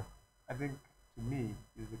 days ago. I think, to me,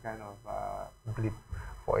 it's the kind of blip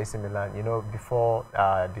for AC Milan. You know, before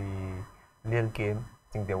the Lille game,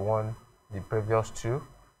 I think they won the previous two.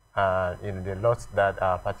 You know, they lost that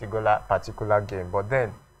particular game. But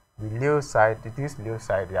then this Lille side,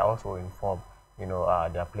 they are also in form. You know,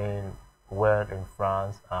 they are playing well in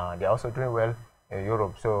France. They are also doing well in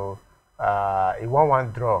Europe. So a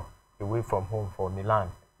 1-1 draw away from home for Milan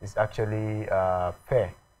is actually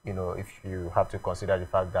fair. You know, if you have to consider the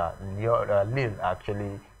fact that Lille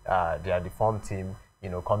actually they are the form team. You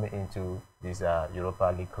know, coming into this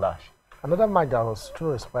Europa League clash. Another match that was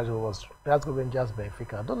truly surprising was Glasgow Rangers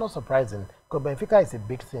Benfica. Though not surprising, because Benfica is a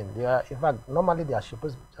big team. They are, in fact, normally they are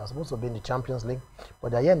supposed to be in the Champions League,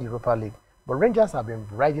 but they are here in the Europa League. But Rangers have been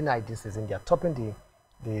riding high this season. They are topping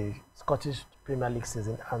the Scottish Premier League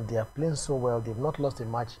season, and they are playing so well. They've not lost a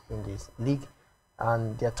match in this league,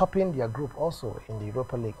 and they are topping their group also in the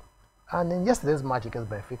Europa League. And in yesterday's match against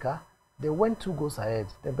Benfica, they went 2 goals ahead.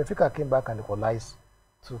 Then Benfica came back and equalized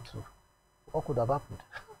 2-2. What could have happened?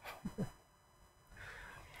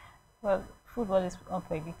 Well, football is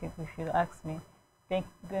unpredictable, if you ask me.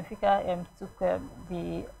 Benfica took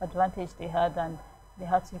the advantage they had, and they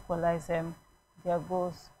had to equalize their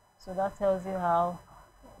goals. So that tells you how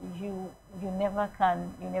you never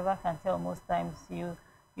can tell most times. You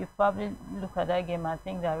probably look at that game and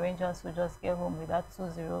think that Rangers will just get home with that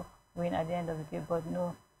 2-0 win at the end of the day, but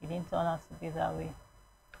no, it didn't turn out to be that way.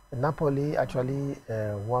 Napoli actually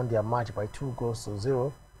won their match by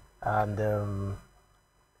 2-0, and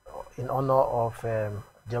in honor of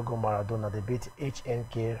Diego Maradona, they beat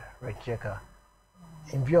HNK Rijeka.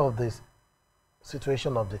 In view of this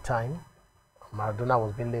situation of the time, Maradona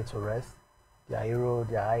was being laid to rest, their hero,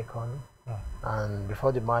 their icon, and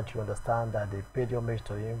before the match, you understand that they paid homage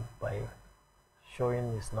to him by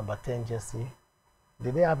showing his number 10 jersey.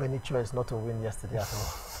 Did they have any choice not to win yesterday at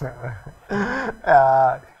all?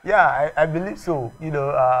 Yeah, I believe so. You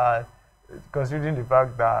know, considering the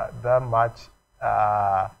fact that that match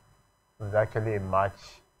was actually a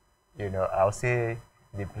match, you know, I'll say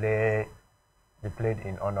they played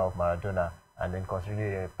in honor of Maradona, and then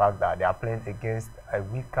considering the fact that they are playing against a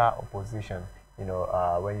weaker opposition, you know,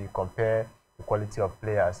 when you compare the quality of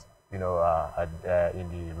players, you know, in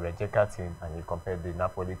the Rijeka team and you compare the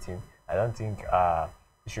Napoli team, I don't think there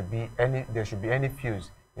should be any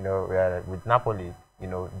fuse, you know, with Napoli, you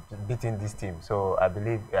know, beating this team. So I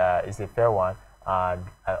believe it's a fair one, and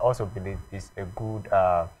I also believe it's a good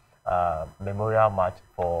memorial match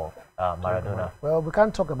for Maradona. Well, we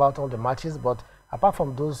can't talk about all the matches, but apart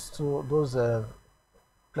from those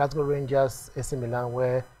Glasgow Rangers, AC Milan,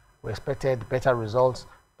 where we expected better results,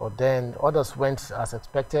 but then others went as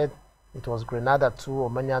expected. It was Grenada 2,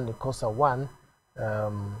 Omania Nicosia 1.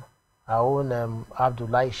 Our own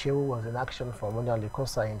Abdoulaye Shehu was in action for Omania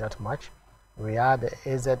Nicosia in that match. We had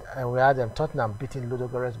Tottenham beating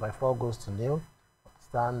Ludogorets by 4-0.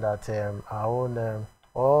 Stand that our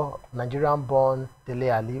own Nigerian-born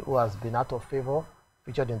Dele Ali, who has been out of favor,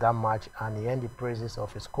 featured in that match, and he earned the praises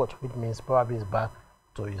of his coach, which means probably he's back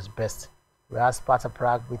to his best. We had Sparta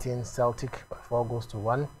Prague beating Celtic by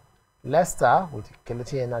 4-1. Leicester, with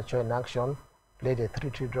Kelechi Iheanacho in action, played a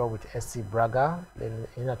 3-3 draw with SC Braga.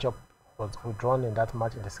 Iheanacho was withdrawn in that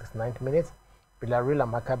match in the 69th minute. Villarreal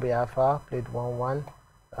and Maccabi Haifa played 1-1.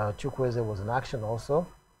 Chukwueze was in action also.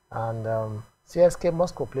 And CSK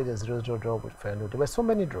Moscow played a 0-0 draw with Feyenoord. There were so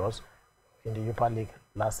many draws. in the Europa League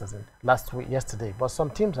last week, yesterday. But some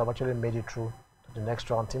teams have actually made it through to the next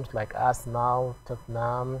round. Teams like Arsenal,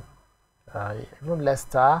 Tottenham, even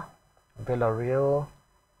Leicester, Villarreal,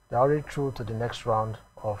 they're already through to the next round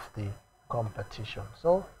of the competition.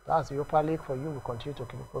 So that's the Europa League for you. We'll continue to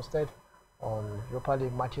keep you posted on Europa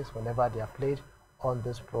League matches whenever they are played on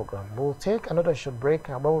this program. We'll take another short break,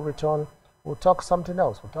 and when we return, we'll talk something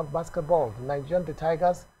else. We'll talk basketball. The Nigerian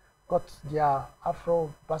Tigers got their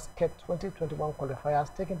Afro Basket 2021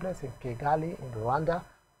 qualifiers taking place in Kigali in Rwanda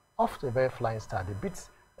off to a very flying start. They beat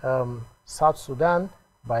South Sudan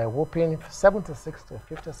by a whooping 76 to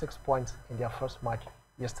 56 points in their first match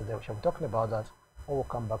yesterday. We shall be talking about that when we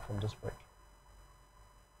come back from this break.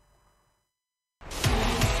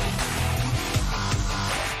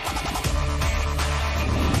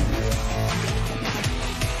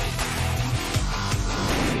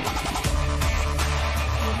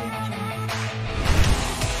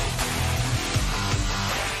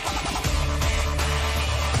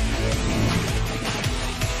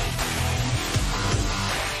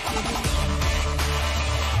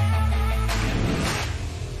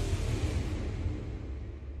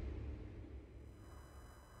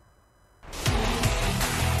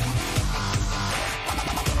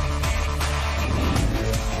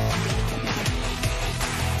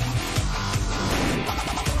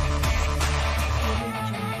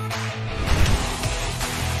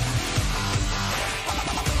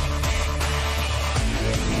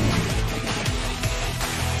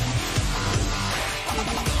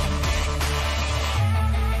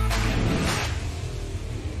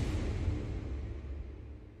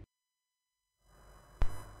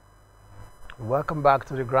 Welcome back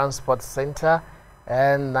to the Grand Sports Center.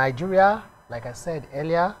 And Nigeria, like I said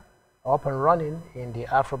earlier, up and running in the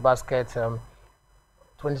AfroBasket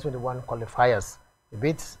 2021 qualifiers. They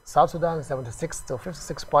beat South Sudan 76 to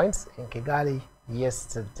 56 points in Kigali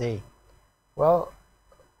yesterday. Well,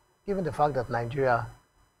 given the fact that Nigeria,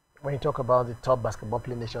 when you talk about the top basketball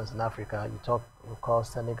playing nations in Africa, you talk, of course,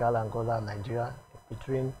 Senegal, Angola, and Nigeria.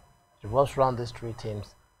 Between the first round, these three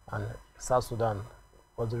teams, and South Sudan,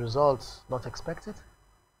 was the results not expected?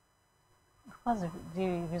 Of course,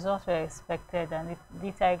 the results were expected, and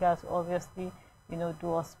the Tigers obviously,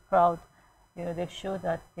 do us proud. They've showed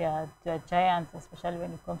that they are giants, especially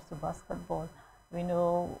when it comes to basketball. We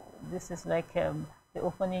know this is like the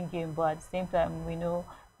opening game, but at the same time, we know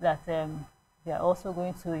that they are also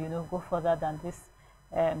going to, go further than this,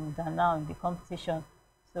 than now in the competition.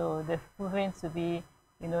 So they've proven to be,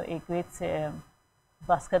 a great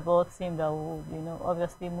basketball team that will,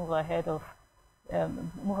 obviously move ahead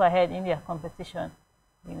in their competition,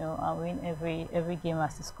 and win every game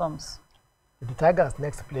as it comes. The Tigers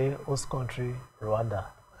next play host country Rwanda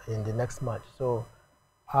in the next match. So,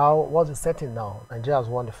 what's the setting now? Nigeria has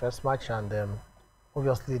won the first match, and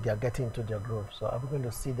obviously they are getting into their groove. So, are we going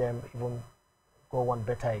to see them even go one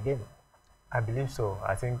better again? I believe so.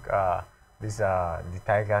 I think this the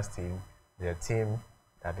Tigers team, their team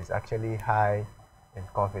that is actually high in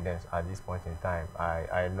confidence at this point in time.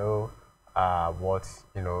 I know what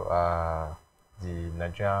the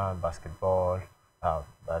Nigerian Basketball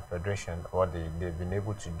Federation, what they've been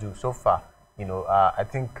able to do so far. I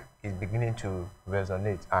think it's beginning to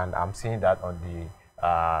resonate, and I'm seeing that on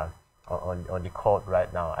the court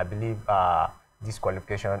right now. I believe this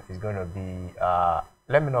qualification is going to be,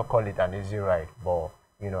 let me not call it an easy ride, but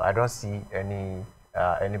I don't see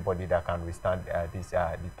anybody that can withstand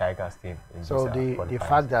the Tigers team. So the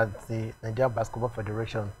fact that the Nigerian Basketball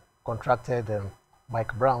Federation contracted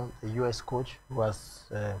Mike Brown, the U.S. coach who has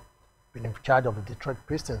been in charge of the Detroit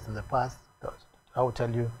Pistons in the past, I will tell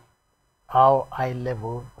you how high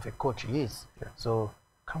level of a coach he is. Yeah. So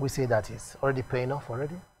can we say that it's already paying off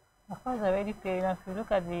already? Of course, already paying off. If you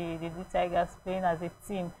look at the Tigers playing as a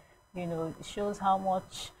team, it shows how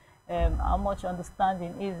much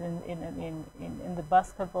understanding is in the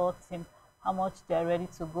basketball team, how much they are ready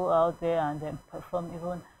to go out there and then perform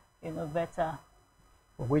even better.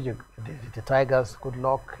 We wish the Tigers good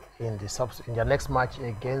luck in their next match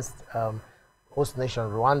against host nation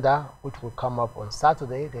Rwanda, which will come up on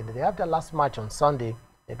Saturday. They have their last match on Sunday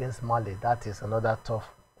against Mali. That is another tough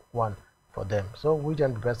one for them. So we wish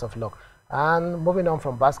them the best of luck. And moving on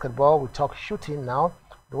from basketball, we talk shooting now.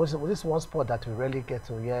 This is one sport that we rarely get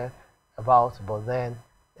to hear about, but then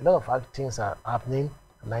a lot of other things are happening.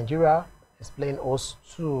 Nigeria is playing host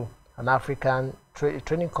to an African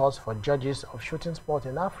training course for judges of shooting sport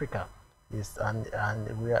in Africa.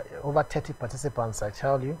 And we are over 30 participants, I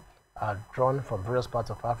tell you, are drawn from various parts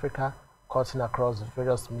of Africa, cutting across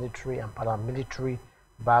various military and paramilitary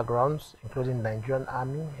backgrounds, including Nigerian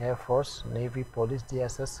Army, Air Force, Navy, Police,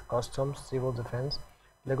 DSS, Customs, Civil Defense,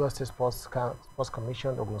 Lagos State Sports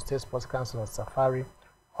Commission, Ogun State Sports Council, and Safari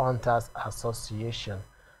Hunters Association.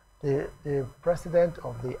 The president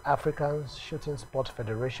of the African Shooting Sport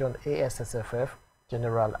Federation, ASSFF,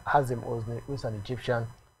 General Hazim Ozni, who is an Egyptian,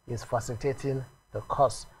 is facilitating the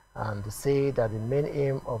course, and they say that the main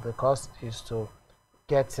aim of the course is to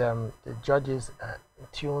get the judges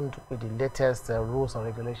tuned with the latest rules and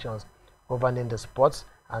regulations governing the sports,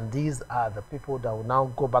 and these are the people that will now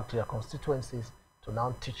go back to their constituencies to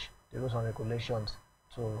now teach the rules and regulations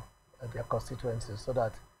to their constituencies, so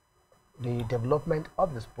that the development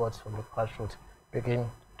of the sports from the grassroots begin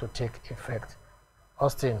to take effect.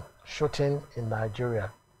 Austin, shooting in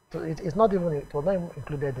Nigeria. So it was not even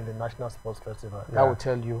included in the National Sports Festival. Yeah. That will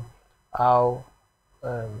tell you how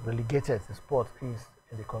relegated the sport is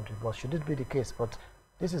in the country. But should it be the case? But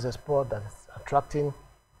this is a sport that is attracting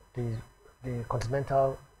the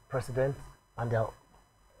continental presidents, and they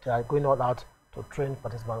are going all out to train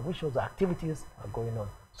participants, which shows the activities are going on.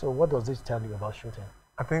 So what does this tell you about shooting?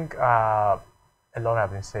 I think a lot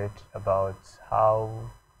have been said about how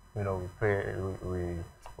we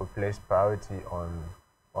place priority on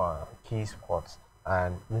key sports,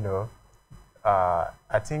 and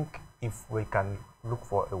I think if we can look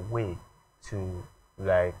for a way to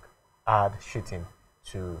like add shooting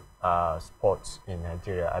to sports in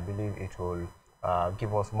Nigeria, I believe it will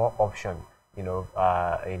give us more option,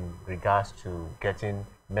 in regards to getting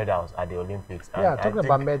medals at the Olympics. Yeah, talking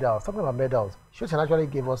about medals, shooting actually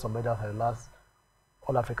gave us some medals at the last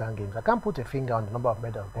All African Games. I can't put a finger on the number of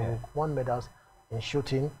medals, but we won medals in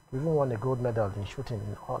shooting. We even won a gold medal in shooting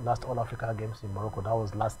in last All African Games in Morocco. That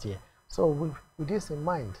was last year. So with this in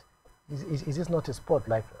mind, is this not a sport,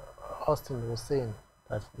 like Austin was saying,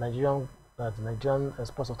 that Nigerian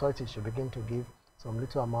sports authorities should begin to give some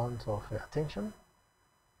little amount of attention?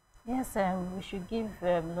 Yes, we should give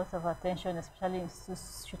lots of attention, especially in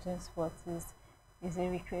shooting sports. Is a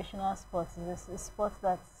recreational sport. It's a sport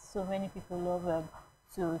that so many people love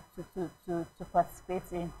to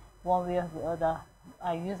participate in one way or the other.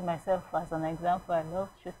 I use myself as an example. I love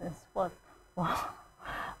shooting sports. You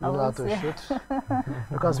know how to shoot?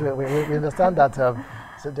 Because we understand that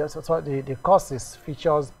the course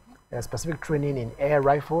features specific training in air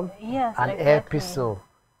rifle and air pistol,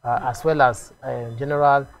 as well as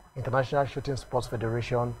general International Shooting Sports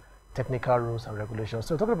Federation technical rules and regulations.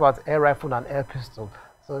 So talking about air rifle and air pistol,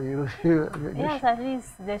 so yes, at least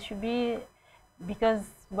there should be, because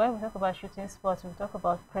when we talk about shooting sports, we talk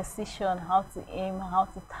about precision, how to aim, how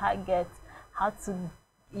to target, how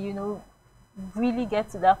to really get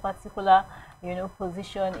to that particular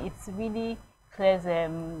position. It's really clears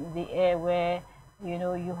the air where you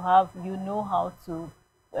know how to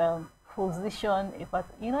position.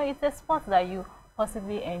 It's a sport that you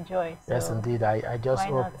possibly enjoy. So yes, indeed. I just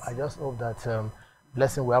hope that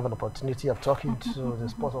Blessing will have an opportunity of talking to the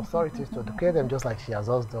sports authorities to educate them, just like she has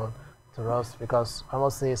us done to us, because I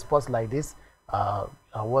must say sports like this are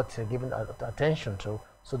worth giving attention to,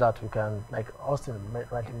 so that we can, like Austin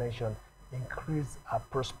rightly mentioned, increase our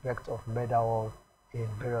prospect of medal in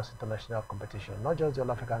various international competitions, not just the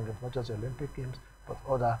All African Games, not just the Olympic Games, but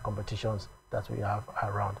other competitions that we have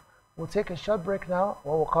around. We'll take a short break now.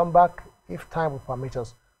 When we'll come back, if time will permit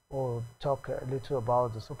us, we'll talk a little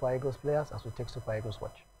about the Super Eagles players as we take Super Eagles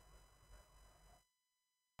Watch.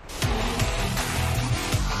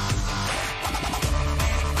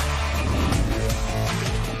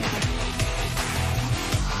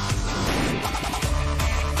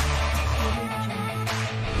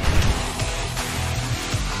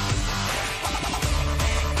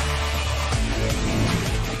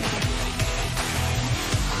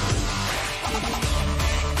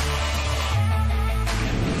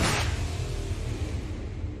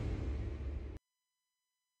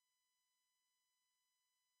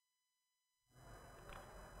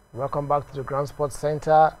 Welcome back to the Grand Sports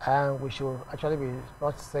Center, and we should actually be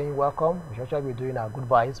not saying welcome, we should actually be doing our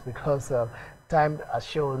goodbyes, because time has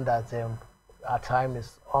shown that our time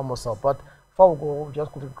is almost up. But before we go,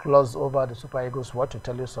 just quickly close over the Super Eagles Watch to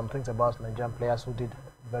tell you some things about Nigerian players who did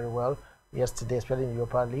very well yesterday, especially in the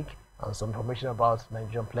Europa League, and some information about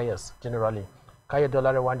Nigerian players generally. Kayode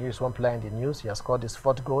Olarenwaju is one player in the news. He has scored his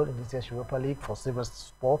 4th goal in this year's Europa League for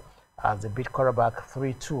Sivasspor as they beat Karabakh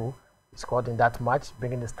 3-2. He scored in that match,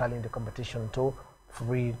 bringing the Stallion in the competition to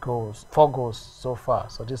 4 goals so far.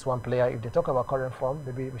 So this one player, if they talk about current form,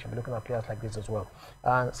 maybe we should be looking at players like this as well.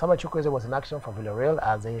 And Samuel Chukwueze was in action for Villarreal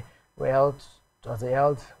as they held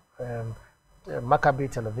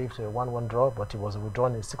Maccabi Tel Aviv to a 1-1 draw, but he was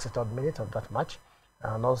withdrawn in the 63rd minute of that match.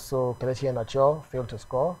 And also, Kelechi Iheanacho failed to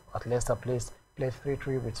score. At Leicester played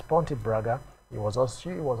 3-3 with Sponti Braga. He was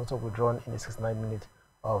also withdrawn in the 69th minute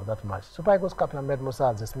of that match. Super Eagles captain Ahmed Musa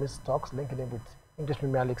has dismissed talks linking him with English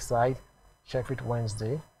Premier League side Sheffield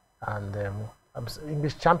Wednesday and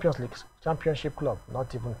English Championship club,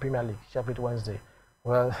 not even Premier League, Sheffield Wednesday.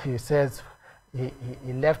 Well, he says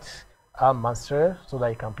he left Al Mansour so that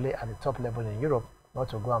he can play at the top level in Europe, not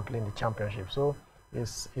to go and play in the Championship. So he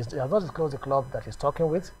has not disclosed the club that he's talking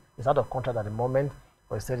with. He's out of contract at the moment,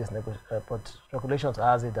 but he said but speculations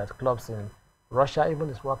has it that clubs in Russia, even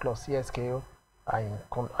his work club CSKA, are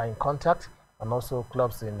in contact, and also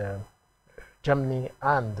clubs in Germany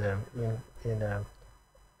and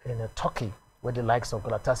in Turkey, where the likes of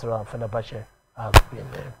Galatasaray and Fenerbahce have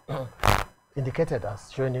been indicated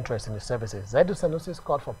as showing interest in the services. Zaidu Sanusi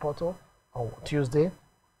scored for Porto on Tuesday.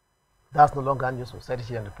 That's no longer news. We said it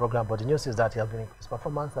here in the program, but the news is that his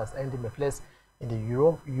performance has earned him a place in the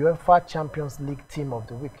UEFA Champions League Team of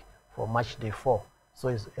the Week for match day 4. So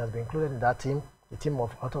he has been included in that team. The team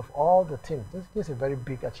out of all the teams. This is a very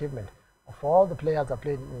big achievement. Of all the players that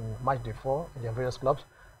played in match day 4 in their various clubs,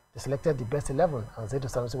 they selected the best 11, and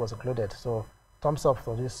Zaidu Sanusi was included. So thumbs up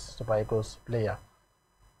for this Super Eagles player.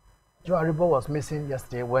 Joe Aribo was missing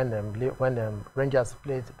yesterday when Rangers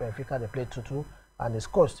played Benfica. They played 2-2, and his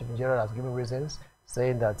coach Stephen Gerrard has given reasons,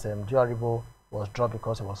 saying that Joe Aribo was dropped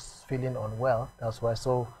because he was feeling unwell. That's why.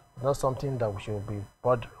 So it's not something that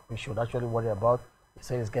we should actually worry about. He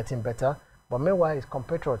said he's getting better. But meanwhile, his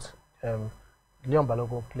compatriot Leon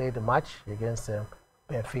Balogun played the match against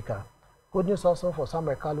Benfica. Good news also for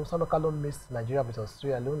Samuel Kalu. Samuel Kalu missed Nigeria vs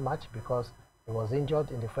Australia alone match because he was injured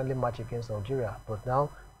in the friendly match against Algeria. But now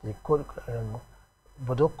the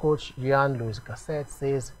Bordeaux coach Jean-Louis Gasset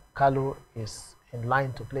says Kalu is in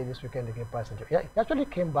line to play this weekend against Paris Saint-Germain. He actually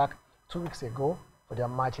came back 2 weeks ago for their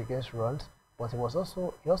match against Rennes, but he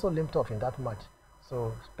also limped off in that match.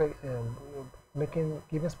 So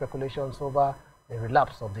giving speculations over the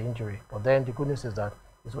relapse of the injury. But then the good news is that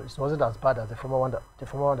it wasn't as bad as the former one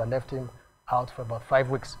that left him out for about 5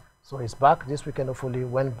 weeks. So he's back this weekend, hopefully,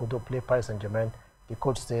 when Bordeaux play Paris Saint-Germain. The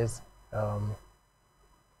coach says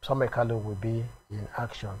Samuel Kalu will be in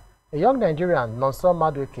action. A young Nigerian, Nonso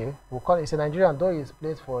Madueke, he's a Nigerian, though he's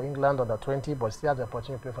played for England under 20, but still has the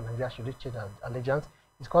opportunity to play for Nigeria should he change allegiance.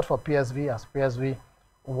 He scored for PSV as PSV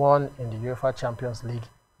won in the UEFA Champions League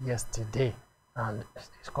yesterday, and he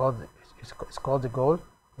scored the goal.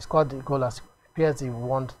 He scored the goal as PSV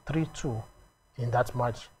won 3-2 in that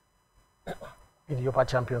match in the UEFA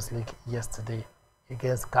Champions League yesterday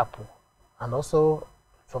against Capo. And also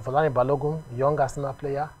for Fulani Balogun, the young Arsenal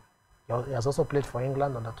player, he has also played for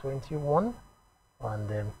England under 21,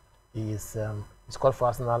 and he scored for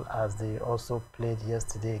Arsenal as they also played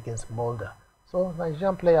yesterday against Molde. So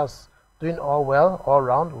Nigerian players doing all well, all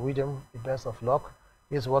round. We wish them the best of luck.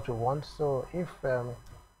 Here's what we want. So if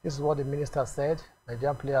this is what the minister said,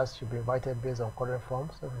 Nigerian players should be invited based on current form.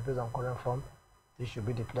 So if it's based on current form, these should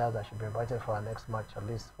be the players that should be invited for our next match, at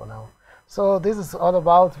least for now. So this is all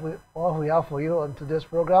about what we have for you on today's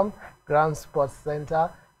program, Grand Sports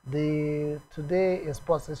Center. Today in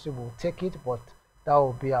Sports History will take it, but that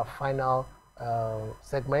will be our final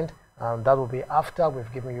segment, and that will be after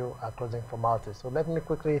we've given you our closing formalities. So let me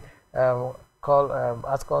quickly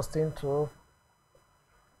ask Austin to.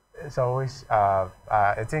 It's always,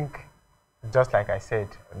 I think, just like I said,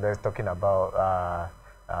 they're talking about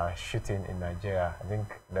shooting in Nigeria. I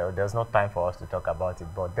think there's no time for us to talk about it,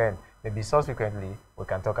 but then maybe subsequently we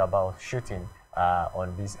can talk about shooting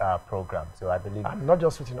on this program. So I believe, and not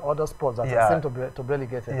just shooting, other sports that seem to barely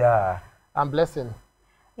get it. Yeah. And Blessing.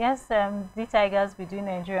 Yes, the Tigers be doing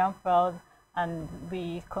Nigerian proud, and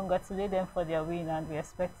we congratulate them for their win, and we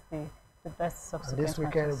expect the best subsequent and this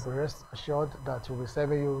weekend, matches. be rest assured that we'll be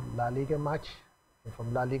serving you La Liga match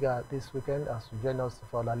from La Liga this weekend as you join us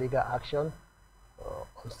for La Liga action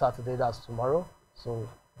on Saturday, that's tomorrow. So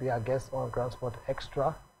be our guest on Grand Sport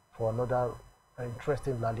Extra for another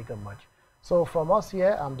interesting La Liga match. So from us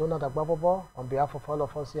here, I'm Donald Agbabobo. On behalf of all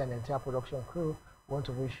of us here and the entire production crew, we want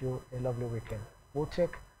to wish you a lovely weekend. We'll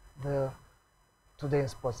take the Today in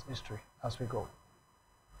Sports History as we go.